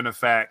 given the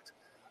fact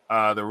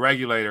the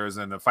regulators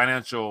and the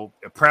financial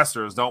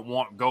oppressors don't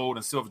want gold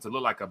and silver to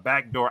look like a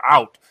backdoor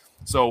out?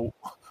 So,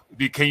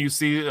 can you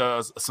see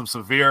some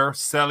severe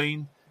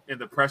selling in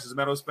the precious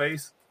metal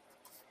space?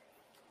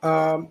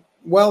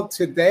 Well,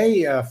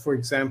 today, for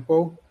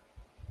example,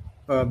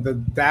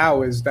 the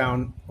Dow is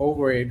down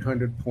over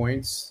 800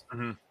 points.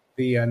 Mm-hmm.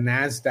 The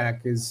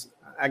NASDAQ is,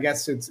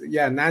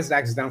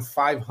 NASDAQ is down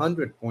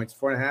 500 points,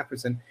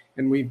 4.5%.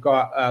 And we've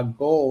got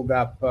gold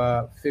up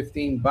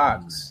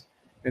 $15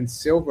 and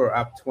silver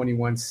up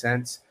 21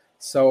 cents.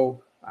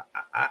 So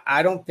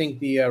I don't think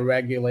the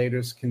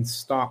regulators can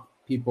stop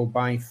people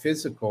buying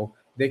physical.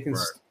 They can,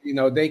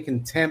 they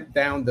can tamp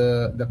down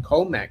the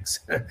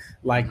COMEX,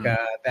 like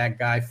that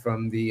guy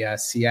from the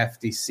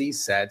CFTC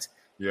said.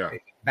 Yeah.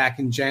 Back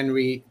in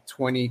February,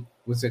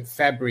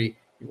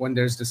 when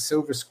there's the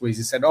silver squeeze,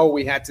 he said,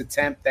 we had to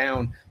tamp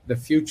down the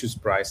futures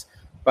price.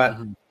 But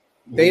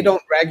they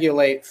don't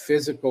regulate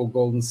physical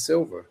gold and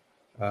silver.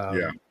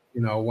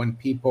 When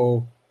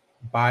people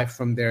buy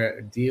from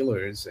their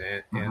dealers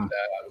and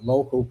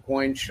local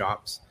coin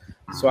shops.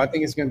 So I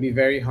think it's going to be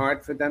very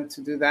hard for them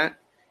to do that.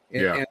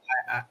 And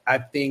I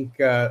think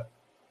the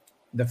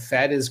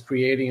Fed is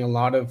creating a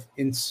lot of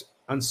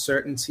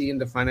uncertainty in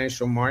the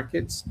financial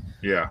markets.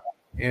 Yeah.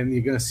 And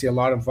you're going to see a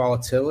lot of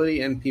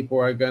volatility, and people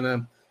are going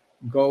to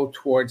go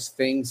towards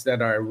things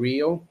that are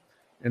real.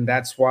 And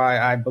that's why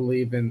I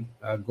believe in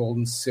gold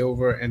and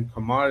silver and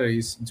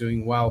commodities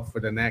doing well for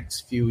the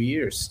next few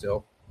years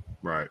still.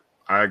 Right.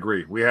 I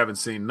agree. We haven't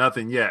seen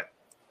nothing yet,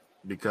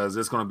 because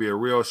it's going to be a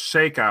real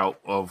shakeout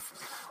of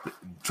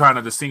trying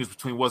to distinguish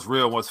between what's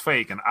real and what's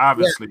fake. And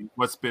obviously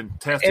what's been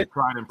tested,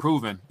 tried, and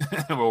proven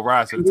will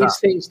rise to the top. These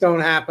things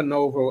don't happen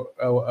over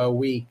a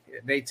week.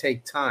 They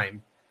take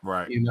time.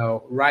 Right.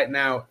 Right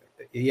now,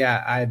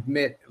 I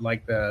admit,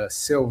 like the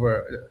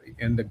silver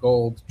and the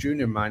gold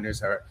junior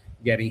miners are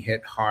getting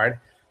hit hard,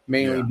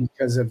 mainly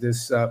because of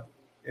this.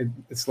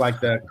 It's like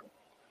the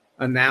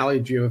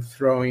analogy of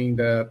throwing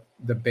the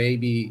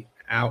baby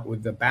out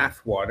with the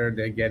bathwater.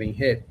 They're getting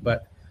hit,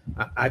 but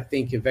I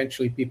think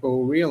eventually people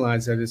will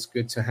realize that it's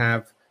good to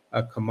have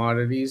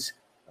commodities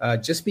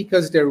just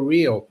because they're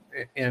real,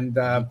 and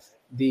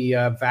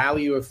the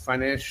value of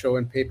financial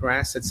and paper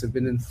assets have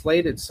been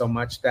inflated so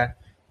much that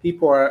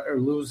people are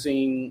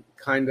losing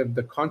kind of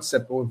the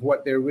concept of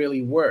what they're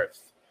really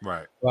worth.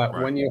 Right. But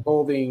when you're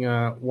holding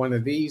one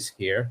of these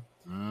here,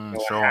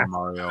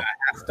 Mario,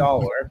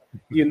 $half,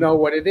 you know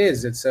what it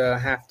is. It's a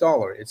 $half.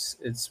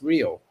 It's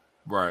real.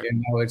 Right.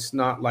 It's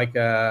not like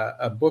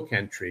a book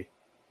entry.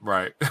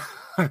 Right.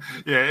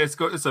 Yeah,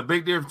 it's a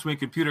big difference between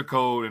computer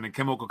code and the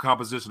chemical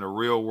composition of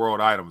real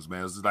world items,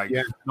 man. It's like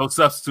no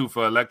substitute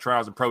for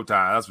electrons and protons,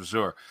 that's for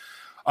sure.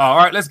 All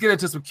right, let's get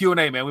into some Q&A,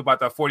 man. We're about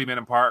that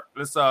 40-minute part.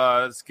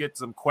 Let's get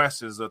some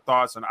questions or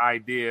thoughts and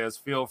ideas.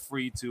 Feel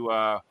free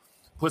to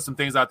put some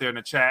things out there in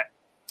the chat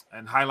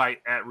and highlight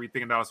at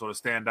Rethinking Dollars so to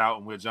stand out,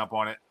 and we'll jump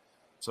on it.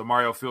 So,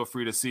 Mario, feel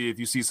free to see if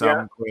you see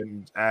something, go ahead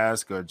and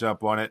ask or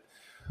jump on it.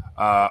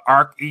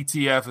 ARK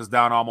ETF is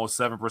down almost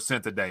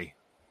 7% today.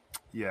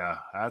 Yeah,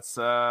 that's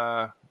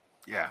all.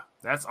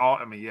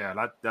 I mean,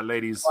 that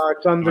lady's. Well,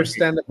 it's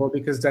understandable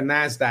because the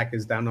NASDAQ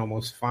is down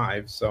almost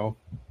 5%. So,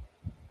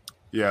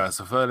 yeah.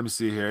 So, Phil, let me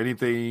see here.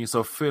 Anything?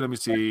 So, Phil, let me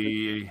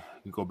see.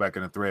 You go back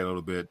in the thread a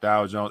little bit.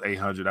 Dow Jones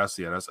 800.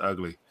 That's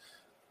ugly.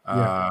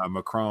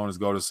 Macron is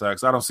Goldman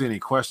Sachs. I don't see any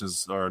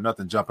questions or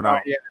nothing jumping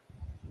out.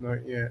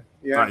 Not yet.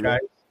 Yeah, guys.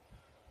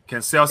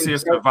 Can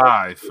Celsius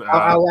survive?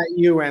 I'll let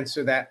you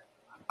answer that.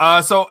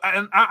 So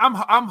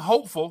I'm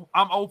hopeful.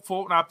 I'm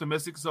hopeful and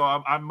optimistic. So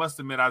I must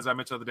admit, as I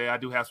mentioned the other day, I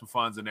do have some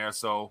funds in there.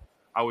 So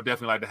I would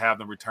definitely like to have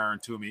them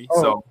returned to me.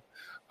 So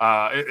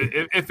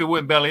if it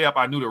went belly up,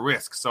 I knew the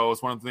risk. So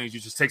it's one of the things,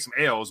 you just take some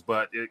L's,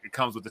 but it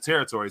comes with the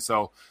territory.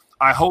 So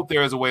I hope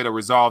there is a way to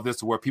resolve this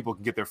to where people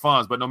can get their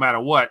funds. But no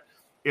matter what,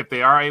 if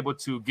they are able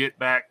to get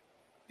back,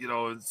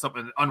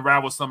 something,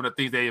 unravel some of the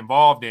things they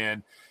involved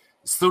in,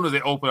 as soon as they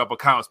open up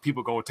accounts,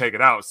 people going to take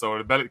it out.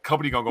 So the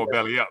company going to go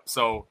belly up.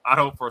 So I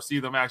don't foresee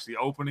them actually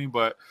opening,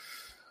 but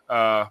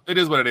it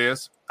is what it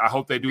is. I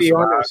hope they do. To be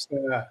honest,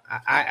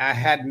 I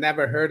had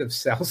never heard of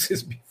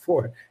Celsius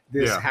before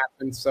this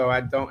happened, so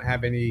I don't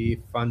have any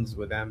funds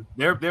with them.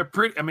 They're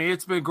pretty. I mean,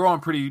 it's been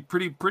growing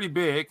pretty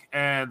big,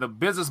 and the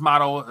business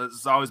model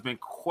has always been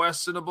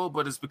questionable,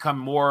 but it's become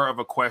more of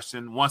a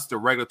question once the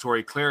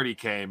regulatory clarity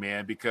came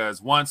in,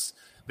 because once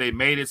they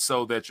made it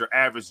so that your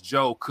average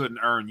Joe couldn't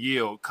earn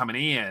yield coming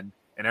in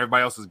and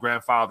everybody else was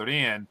grandfathered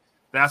in,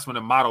 that's when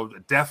the model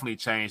definitely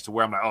changed to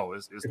where I'm like,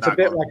 it's not a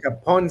bit like a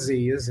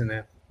Ponzi, isn't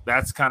it?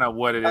 That's kind of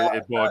what it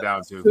boiled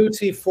down to.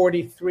 Suti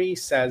 43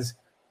 says,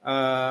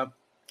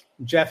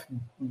 Jeff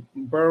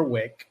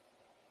Berwick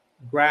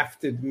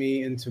grafted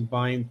me into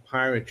buying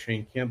Pirate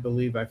Chain. Can't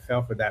believe I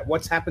fell for that.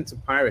 What's happened to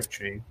Pirate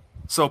Chain?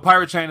 So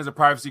Pirate Chain is a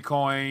privacy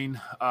coin.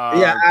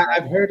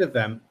 I've heard of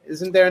them.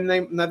 Isn't there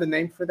another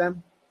name for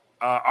them?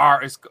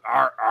 R is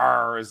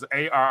ARRR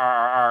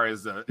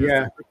is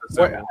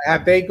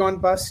have they gone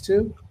bust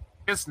too?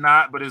 It's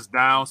not, but it's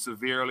down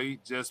severely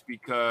just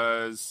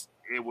because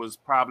it was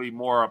probably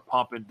more a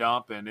pump and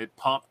dump, and it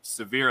pumped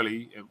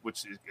severely,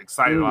 which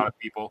excited a lot of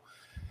people.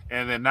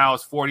 And then now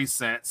it's 40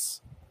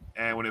 cents.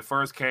 And when it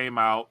first came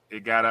out,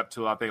 it got up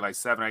to, I think, like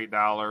 $7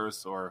 or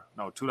 $8 or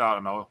no,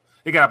 $2. No,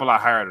 it got up a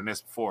lot higher than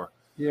this before.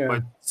 Yeah. But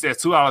it says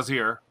 $2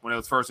 here when it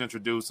was first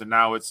introduced, and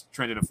now it's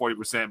trending at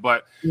 40%.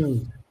 But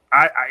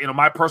I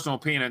my personal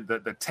opinion,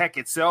 the tech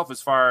itself,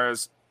 as far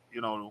as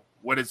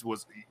what it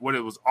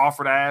was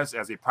offered as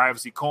a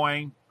privacy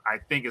coin, I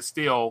think it's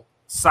still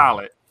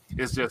solid.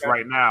 It's just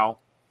right now,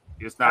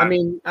 it's not. I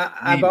mean,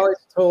 I've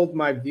always told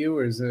my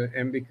viewers,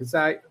 and because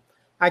I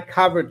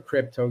covered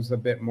cryptos a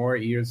bit more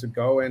years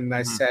ago, and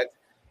I said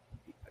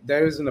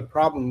there isn't a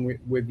problem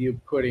with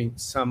you putting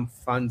some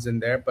funds in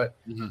there, but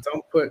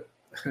don't put.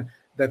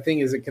 The thing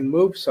is, it can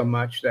move so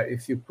much that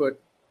if you put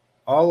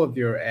all of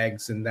your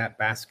eggs in that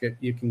basket,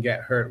 you can get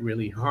hurt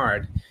really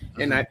hard.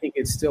 And I think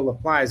it still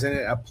applies. And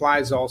it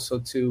applies also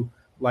to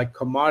like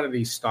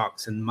commodity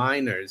stocks and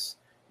miners.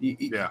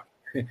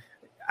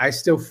 I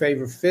still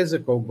favor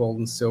physical gold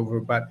and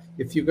silver, but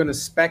if you're going to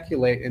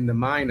speculate in the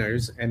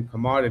miners and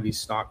commodity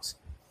stocks,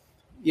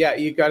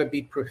 you got to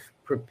be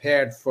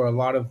prepared for a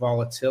lot of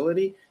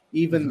volatility,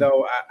 even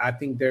though I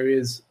think there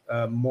is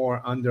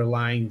more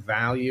underlying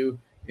value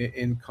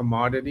in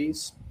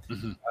commodities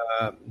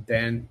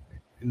than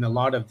in a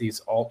lot of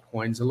these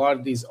altcoins. A lot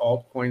of these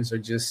altcoins are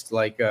just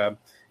like,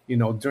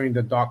 during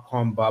the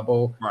 .com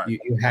bubble,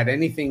 you had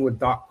anything with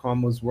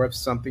 .com was worth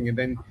something, and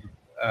then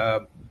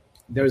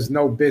there's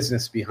no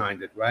business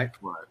behind it, right?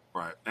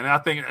 Right. And I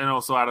think,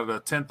 so out of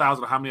the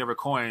 10,000, how many ever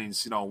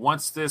coins,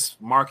 once this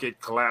market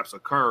collapse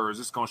occurs,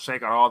 it's going to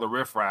shake out all the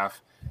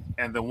riffraff,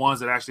 and the ones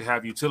that actually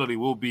have utility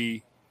will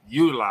be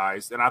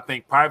utilized. And I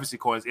think privacy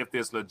coins, if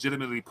there's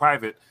legitimately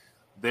private,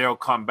 they'll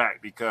come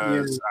back,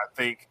 because I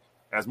think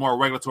as more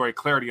regulatory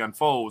clarity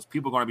unfolds,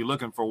 people are going to be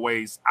looking for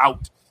ways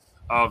out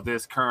of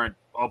this current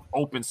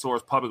open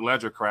source public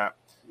ledger crap.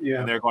 Yeah,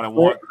 and they're going to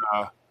want.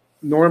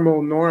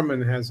 Normal Norman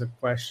has a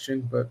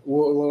question, but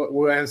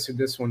we'll answer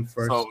this one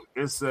first. So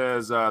it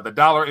says the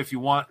dollar if you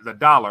want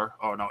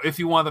if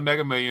you want the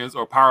Mega Millions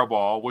or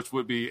Powerball, which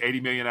would be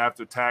 80 million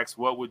after tax,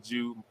 what would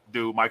you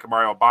do, Mike and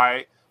Mario?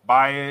 Buy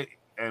it,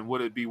 and would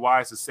it be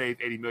wise to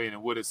save 80 million,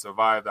 and would it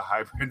survive the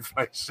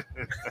hyperinflation?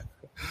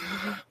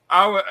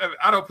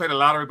 I don't play the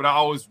lottery, but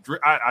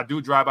I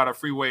do drive out a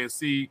freeway and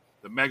see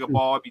the Mega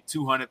Ball. It'd be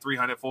 200,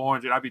 300,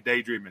 400. I'd be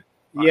daydreaming.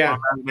 Yeah, my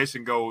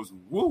imagination goes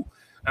woo.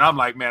 And I'm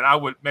like, man, I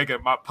would make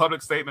my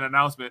public statement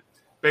announcement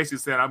basically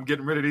saying I'm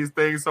getting rid of these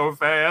things so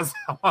fast.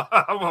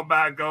 I'm going to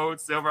buy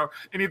gold, silver,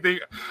 anything.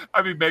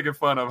 I'd be making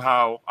fun of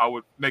how I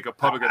would make a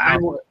public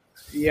announcement.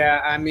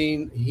 Yeah, I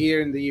mean,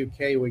 here in the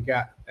UK,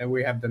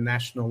 we have the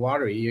National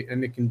Lottery,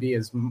 and it can be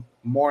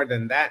more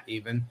than that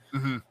even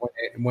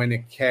when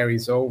it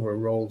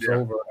rolls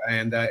over.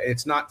 And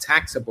it's not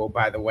taxable,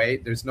 by the way.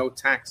 There's no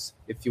tax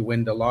if you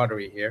win the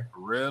lottery here.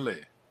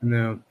 Really?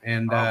 No.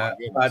 And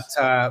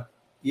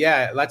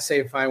yeah, let's say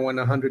if I won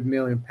 100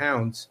 million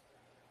pounds,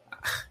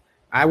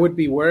 I would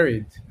be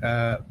worried.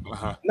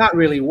 Not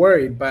really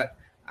worried, but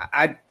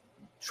I'd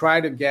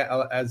try to get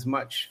as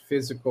much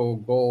physical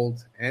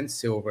gold and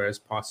silver as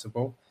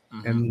possible,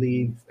 and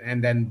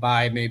then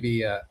buy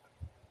maybe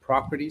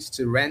properties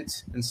to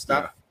rent and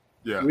stuff.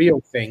 Yeah. Real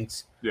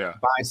things. Yeah.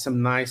 Buy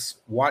some nice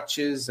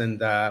watches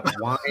and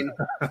wine.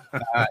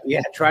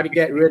 Try to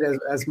get rid of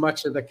as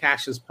much of the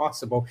cash as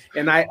possible.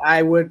 And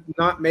I would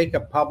not make a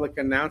public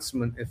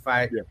announcement if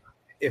I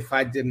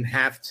didn't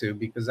have to,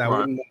 because I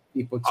wouldn't want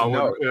people to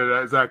know.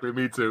 Yeah, exactly.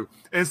 Me too.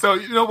 And so,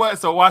 you know what?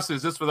 So watch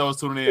this, just for those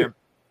tuning in.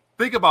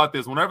 Think about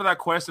this. Whenever that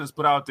question is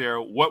put out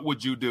there, what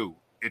would you do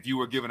if you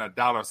were given a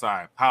dollar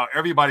sign? How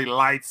everybody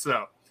lights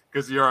up,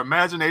 because your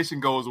imagination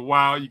goes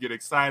wild. You get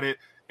excited.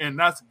 And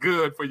that's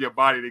good for your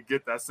body to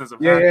get that sense of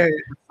happiness.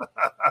 Yeah.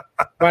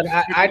 But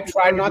I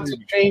try not to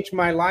change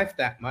my life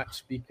that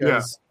much,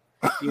 because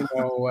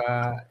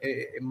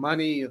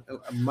money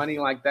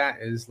like that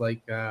is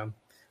like.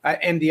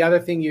 And the other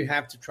thing you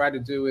have to try to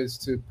do is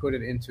to put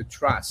it into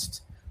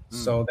trust,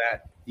 so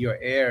that your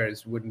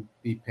heirs wouldn't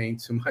be paying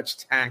too much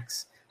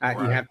tax.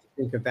 You have to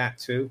think of that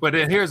too. But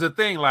then here's the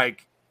thing: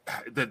 like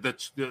the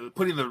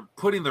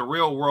putting the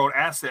real world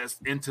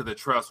assets into the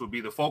trust would be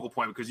the focal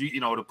point, because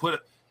to put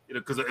it.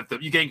 Because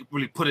if you can't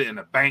really put it in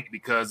a bank,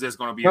 because there's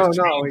going to be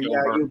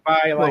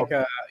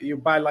you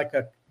buy like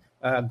a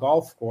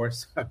golf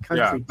course, a country.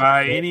 Yeah,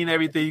 buy any and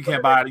everything you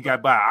can buy. You got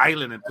to buy an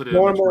island and put it.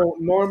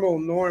 Normal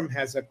Norm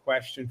has a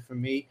question for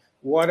me.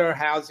 What are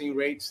housing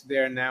rates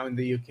there now in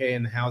the UK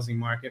and the housing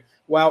market?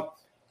 Well,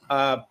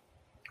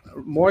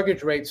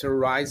 mortgage rates are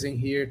rising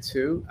here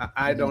too.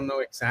 I don't know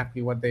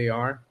exactly what they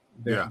are,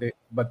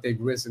 but they've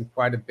risen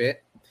quite a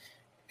bit,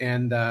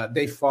 and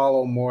they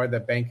follow more the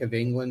Bank of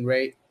England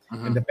rate.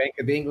 And the Bank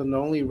of England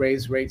only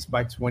raised rates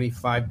by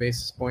 25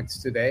 basis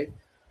points today.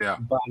 Yeah.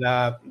 But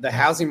the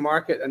housing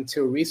market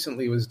until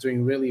recently was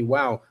doing really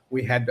well.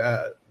 We had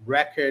a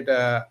record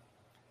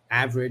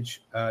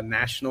average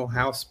national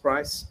house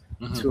price,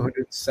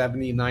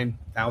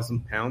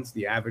 £279,000,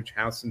 the average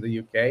house in the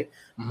UK.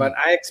 But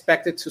I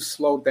expect it to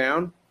slow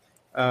down,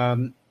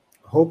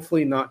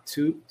 hopefully not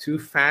too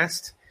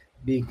fast,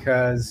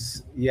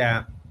 because,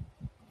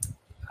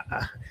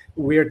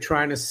 we're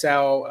trying to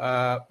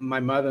sell my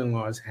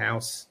mother-in-law's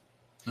house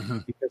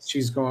because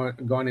she's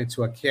gone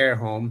into a care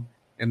home,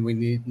 and we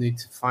need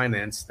to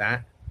finance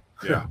that.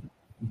 Yeah.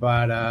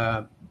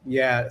 But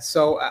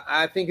so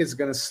I think it's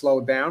going to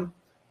slow down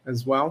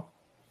as well.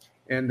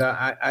 And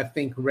I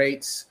think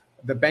rates,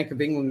 the Bank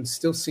of England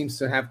still seems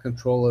to have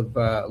control of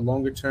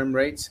longer-term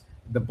rates,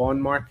 the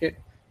bond market,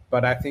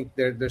 but I think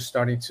they're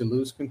starting to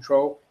lose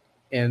control,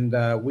 and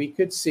we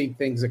could see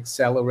things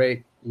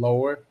accelerate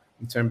lower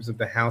in terms of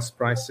the house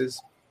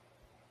prices.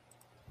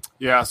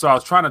 Yeah, so I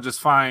was trying to just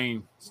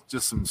find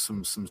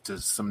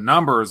some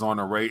numbers on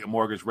the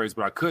mortgage rates,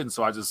 but I couldn't.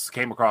 So I just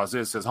came across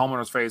this. It says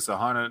homeowners face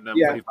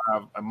 $135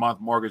 a month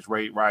mortgage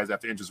rate rise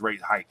after interest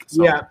rate hike.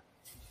 So,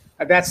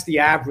 that's the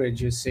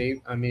average, you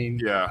see. I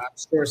mean, I'm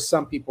sure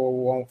some people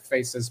won't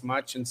face as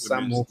much, and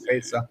some will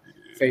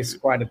face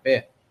quite a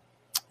bit.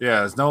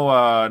 Yeah, there's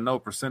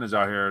no percentage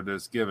out here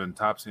that's given,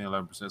 top 10,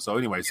 11%. So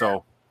anyway,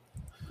 so.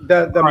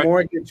 The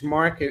mortgage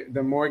market,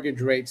 the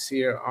mortgage rates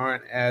here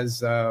aren't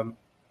as,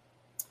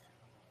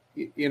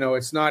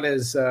 it's not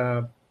as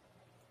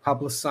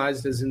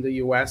publicized as in the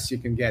U.S. You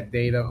can get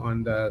data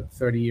on the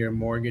 30-year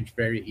mortgage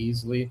very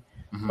easily.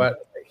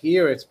 But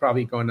here it's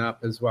probably gone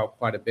up as well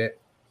quite a bit.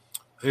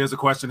 Here's a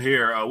question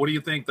here. What do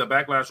you think the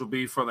backlash will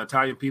be from the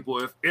Italian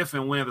people if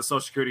and when the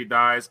Social Security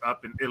dies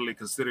up in Italy,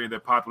 considering their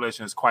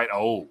population is quite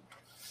old?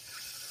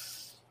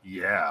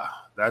 Yeah,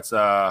 that's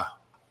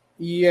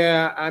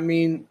Yeah, I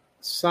mean,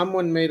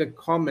 someone made a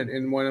comment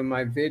in one of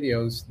my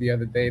videos the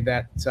other day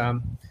that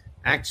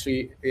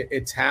actually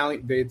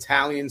the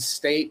Italian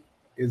state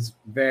is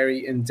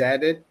very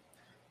indebted,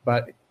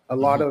 but a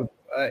lot of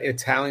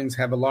Italians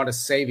have a lot of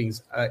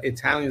savings.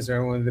 Italians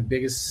are one of the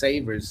biggest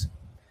savers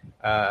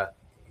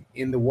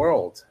in the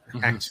world,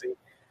 actually.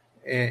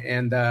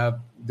 and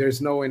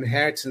there's no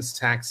inheritance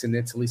tax in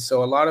Italy.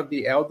 So a lot of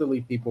the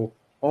elderly people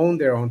own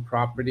their own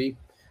property.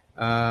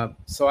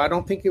 So I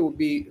don't think it would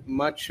be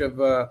much of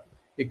a.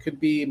 It could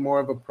be more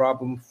of a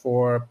problem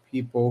for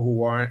people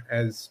who aren't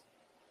as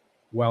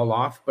well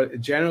off. But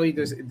generally,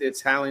 the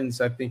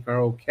Italians, I think, are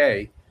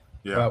okay.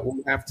 Yeah. But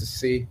we'll have to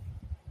see.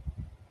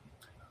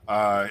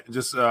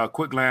 Just a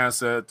quick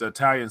glance at the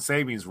Italian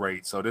savings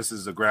rate. So this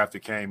is a graph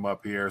that came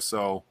up here.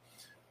 So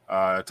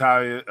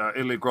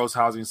Italy gross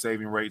housing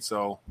saving rate.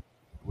 So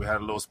we had a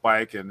little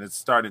spike, and it's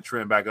starting to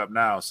trend back up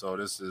now. So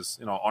this is,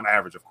 on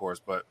average, of course,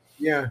 but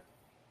yeah,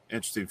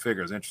 interesting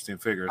figures.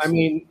 I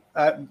mean,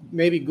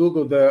 maybe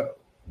Google the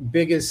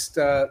biggest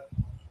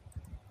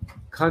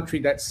country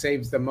that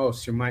saves the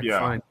most. You might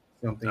find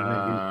something.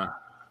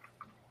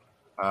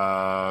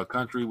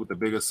 Country with the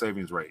biggest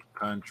savings rate.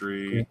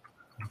 Country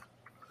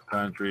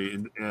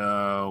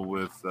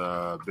with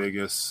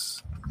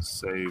biggest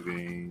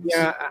savings.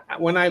 Yeah,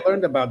 when I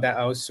learned about that,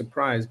 I was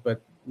surprised,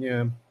 but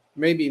yeah,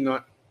 maybe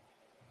not.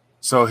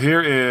 So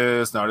here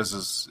is this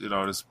is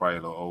probably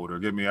a little older.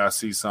 I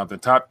see something.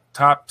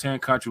 Top 10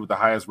 country with the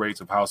highest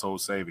rates of household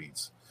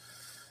savings.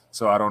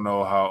 So I don't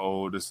know how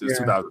old this is.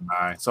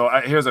 2009. So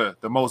here's the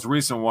most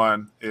recent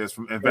one is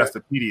from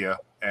Investopedia,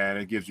 and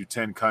it gives you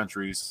 10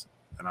 countries.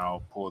 And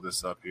I'll pull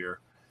this up here.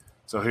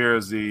 So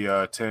here's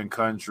the 10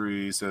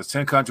 countries. It says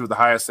 10 countries with the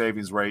highest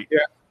savings rate.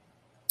 Yeah.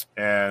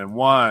 And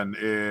one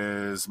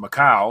is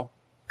Macau.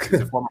 It's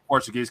a former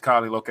Portuguese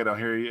colony located on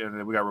here. And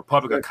then we got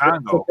Republic of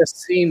Congo.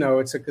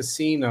 It's a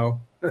casino.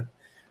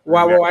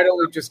 Why don't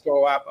we just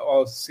go up?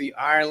 Oh, see,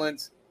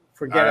 Ireland.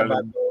 Forget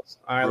about those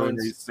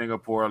islands. Brunei,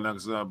 Singapore,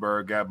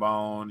 Luxembourg,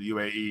 Gabon,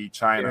 UAE,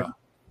 China. Yeah.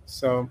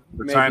 So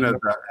China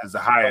is the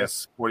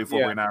highest,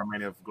 44.9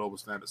 remaining of global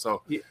standard.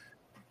 So,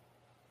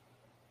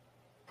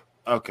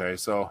 okay.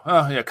 So,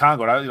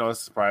 Congo, it's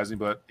surprising,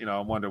 but, I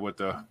wonder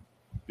what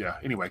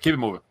anyway, keep it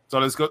moving. So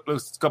let's go.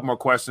 Let's a couple more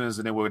questions,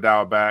 and then we'll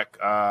dial back.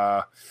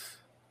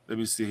 Let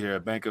me see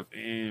here. Let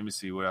me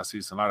see what I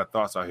see. A lot of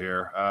thoughts out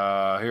here.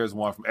 Here's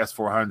one from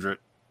S400.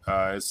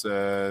 It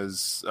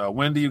says,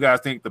 when do you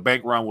guys think the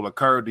bank run will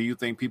occur? Do you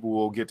think people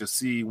will get to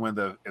see when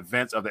the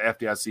events of the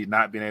FDIC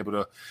not being able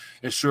to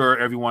ensure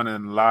everyone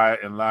in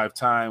live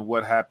time?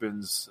 What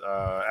happens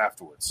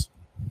afterwards?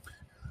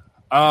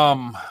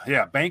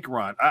 Bank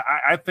run.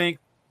 I think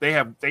they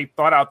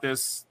thought out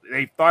this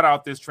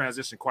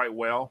transition quite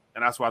well,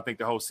 and that's why I think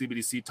the whole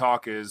CBDC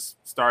talk is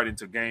starting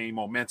to gain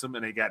momentum.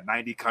 And they got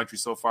 90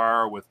 countries so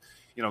far with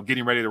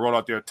getting ready to roll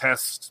out their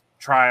test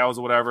trials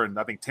or whatever, and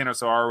I think 10 or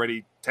so are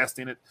already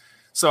testing it.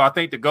 So I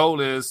think the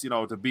goal is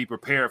to be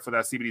prepared for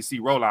that CBDC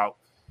rollout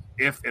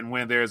if and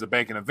when there's a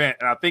banking event.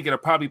 And I think it'll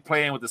probably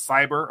play in with the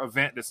cyber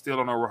event that's still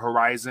on the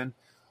horizon,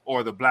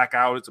 or the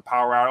blackout, it's a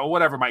power out, or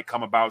whatever might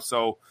come about.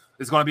 So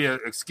there's going to be an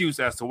excuse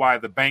as to why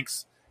the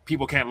banks,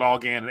 people can't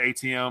log in, and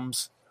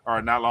ATMs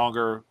are not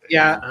longer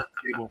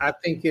able. I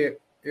think it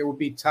would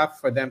be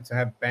tough for them to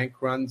have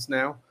bank runs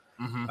now,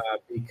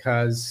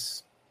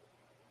 because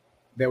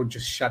they would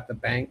just shut the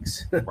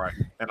banks. Right.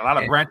 And a lot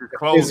of branches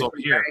close over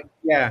here.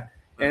 Yeah.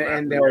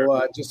 And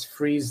they'll just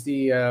freeze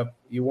you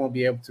won't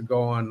be able to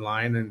go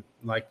online and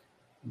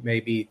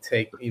maybe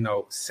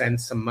send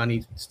some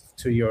money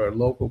to your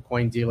local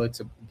coin dealer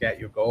to get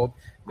your gold.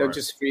 They'll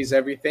just freeze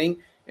everything.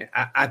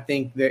 I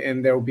think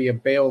and there will be a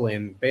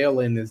bail-in.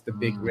 Bail-in is the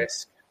big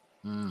risk.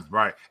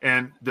 Right.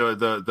 And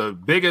the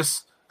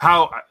biggest,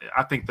 how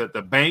I think that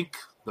the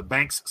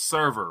bank's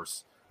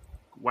servers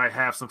might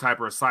have some type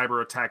of a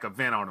cyber attack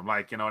event on them.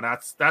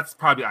 That's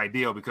probably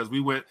ideal, because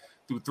we went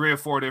through 3 or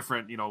 4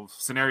 different,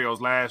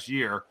 scenarios last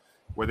year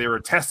where they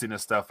were testing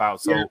this stuff out.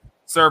 So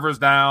servers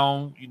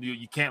down,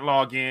 you can't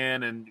log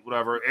in, and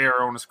whatever,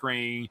 error on the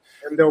screen.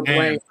 And they'll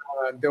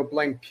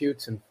blame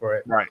Putin for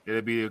it. Right.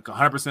 It'd be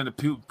 100% a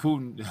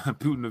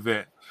Putin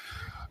event.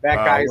 That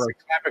guy is a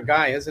clever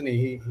guy, isn't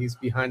he? He's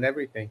behind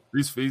everything.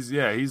 He's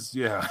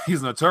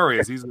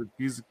notorious. He's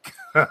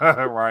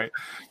right.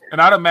 And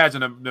I'd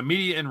imagine the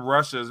media in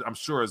Russia, I'm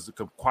sure, is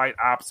quite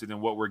opposite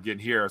than what we're getting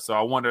here. So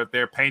I wonder if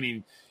they're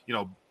painting,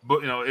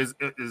 is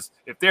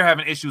if they're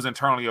having issues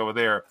internally over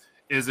there,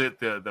 is it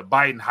the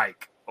Biden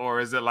hike, or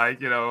is it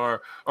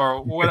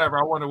or whatever?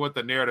 I wonder what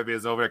the narrative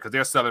is over there, because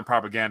they're selling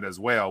propaganda as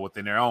well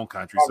within their own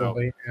country.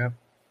 Probably,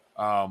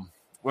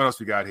 what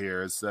else we got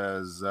here? It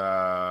says,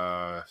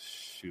 All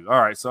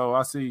right. So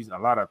I see a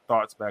lot of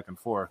thoughts back and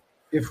forth.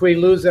 If we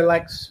lose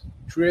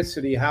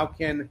electricity, how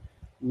can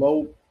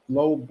low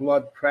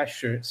blood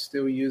pressure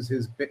still use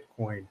his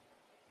Bitcoin?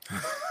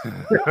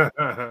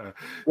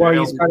 Well,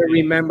 he's got to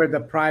remember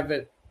the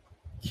private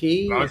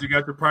key. As long as you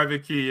got your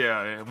private key,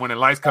 and when the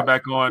lights come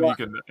back on, you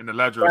can, and the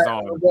ledger is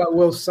on.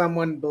 Will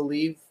someone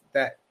believe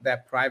that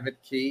that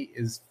private key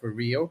is for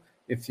real?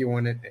 If you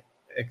want to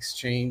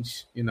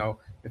exchange, if you no,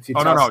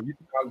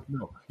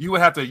 you would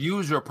have to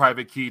use your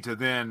private key to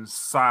then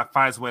find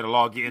a way to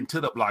log into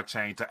the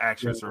blockchain to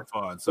access your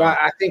funds. So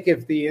I think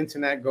if the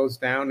internet goes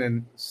down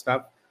and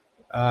stuff,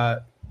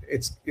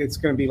 it's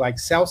going to be like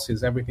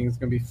Celsius. Everything's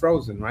going to be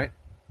frozen, right?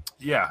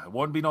 Yeah, it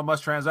wouldn't be no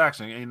much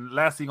transaction. And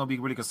last thing you're gonna be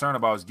really concerned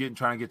about is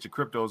trying to get your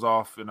cryptos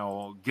off.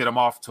 Get them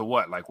off to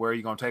what? Like, where are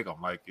you gonna take them?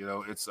 Like,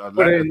 it's a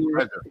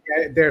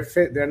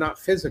they're not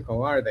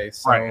physical, are they?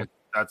 So right.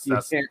 You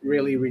can't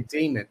really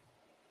redeem it.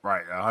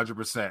 Right,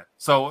 100%.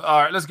 So,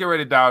 all right, let's get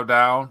ready to dial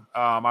down.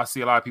 I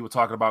see a lot of people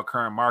talking about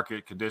current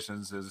market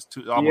conditions. It's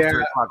almost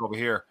 3 o'clock over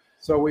here.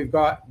 So we've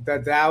got the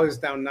Dow is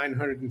down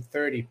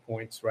 930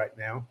 points right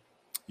now.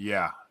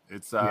 Yeah.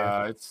 It's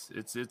yeah. There's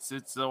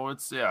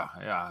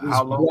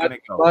how low can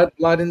it go?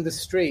 Blood in the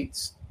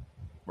streets.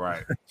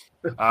 Right.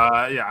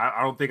 I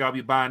don't think I'll be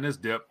buying this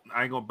dip.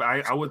 I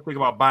wouldn't think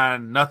about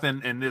buying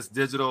nothing in this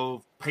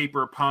digital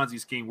paper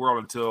Ponzi scheme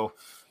world until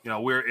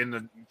we're in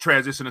the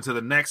transition into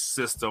the next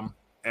system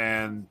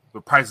and the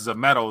prices of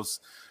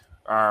metals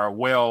are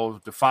well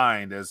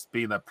defined as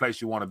being the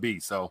place you want to be.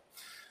 So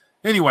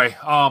anyway,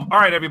 all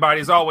right,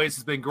 everybody. As always,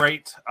 it's been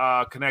great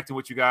connecting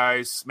with you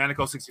guys.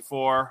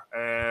 Manico64,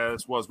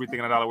 as well as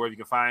Rethinking a Dollar, wherever you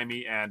can find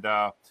me. And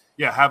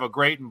have a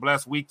great and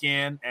blessed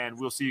weekend. And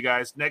we'll see you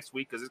guys next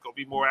week because it's going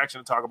to be more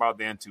action to talk about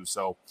then too.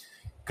 So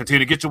continue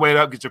to get your weight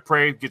up, get your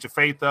prayer, get your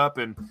faith up,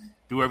 and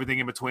do everything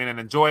in between.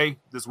 And enjoy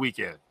this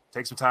weekend.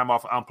 Take some time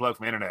off, unplug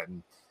from the internet,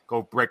 and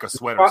go break a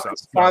sweat or something.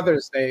 It's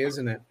Father's Day,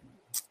 isn't it?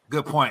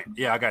 Good point.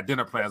 Yeah, I got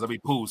dinner plans. I'll be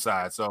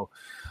poolside. So,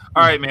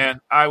 all right, man.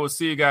 I will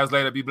see you guys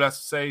later. Be blessed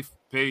and safe.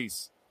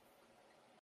 Peace.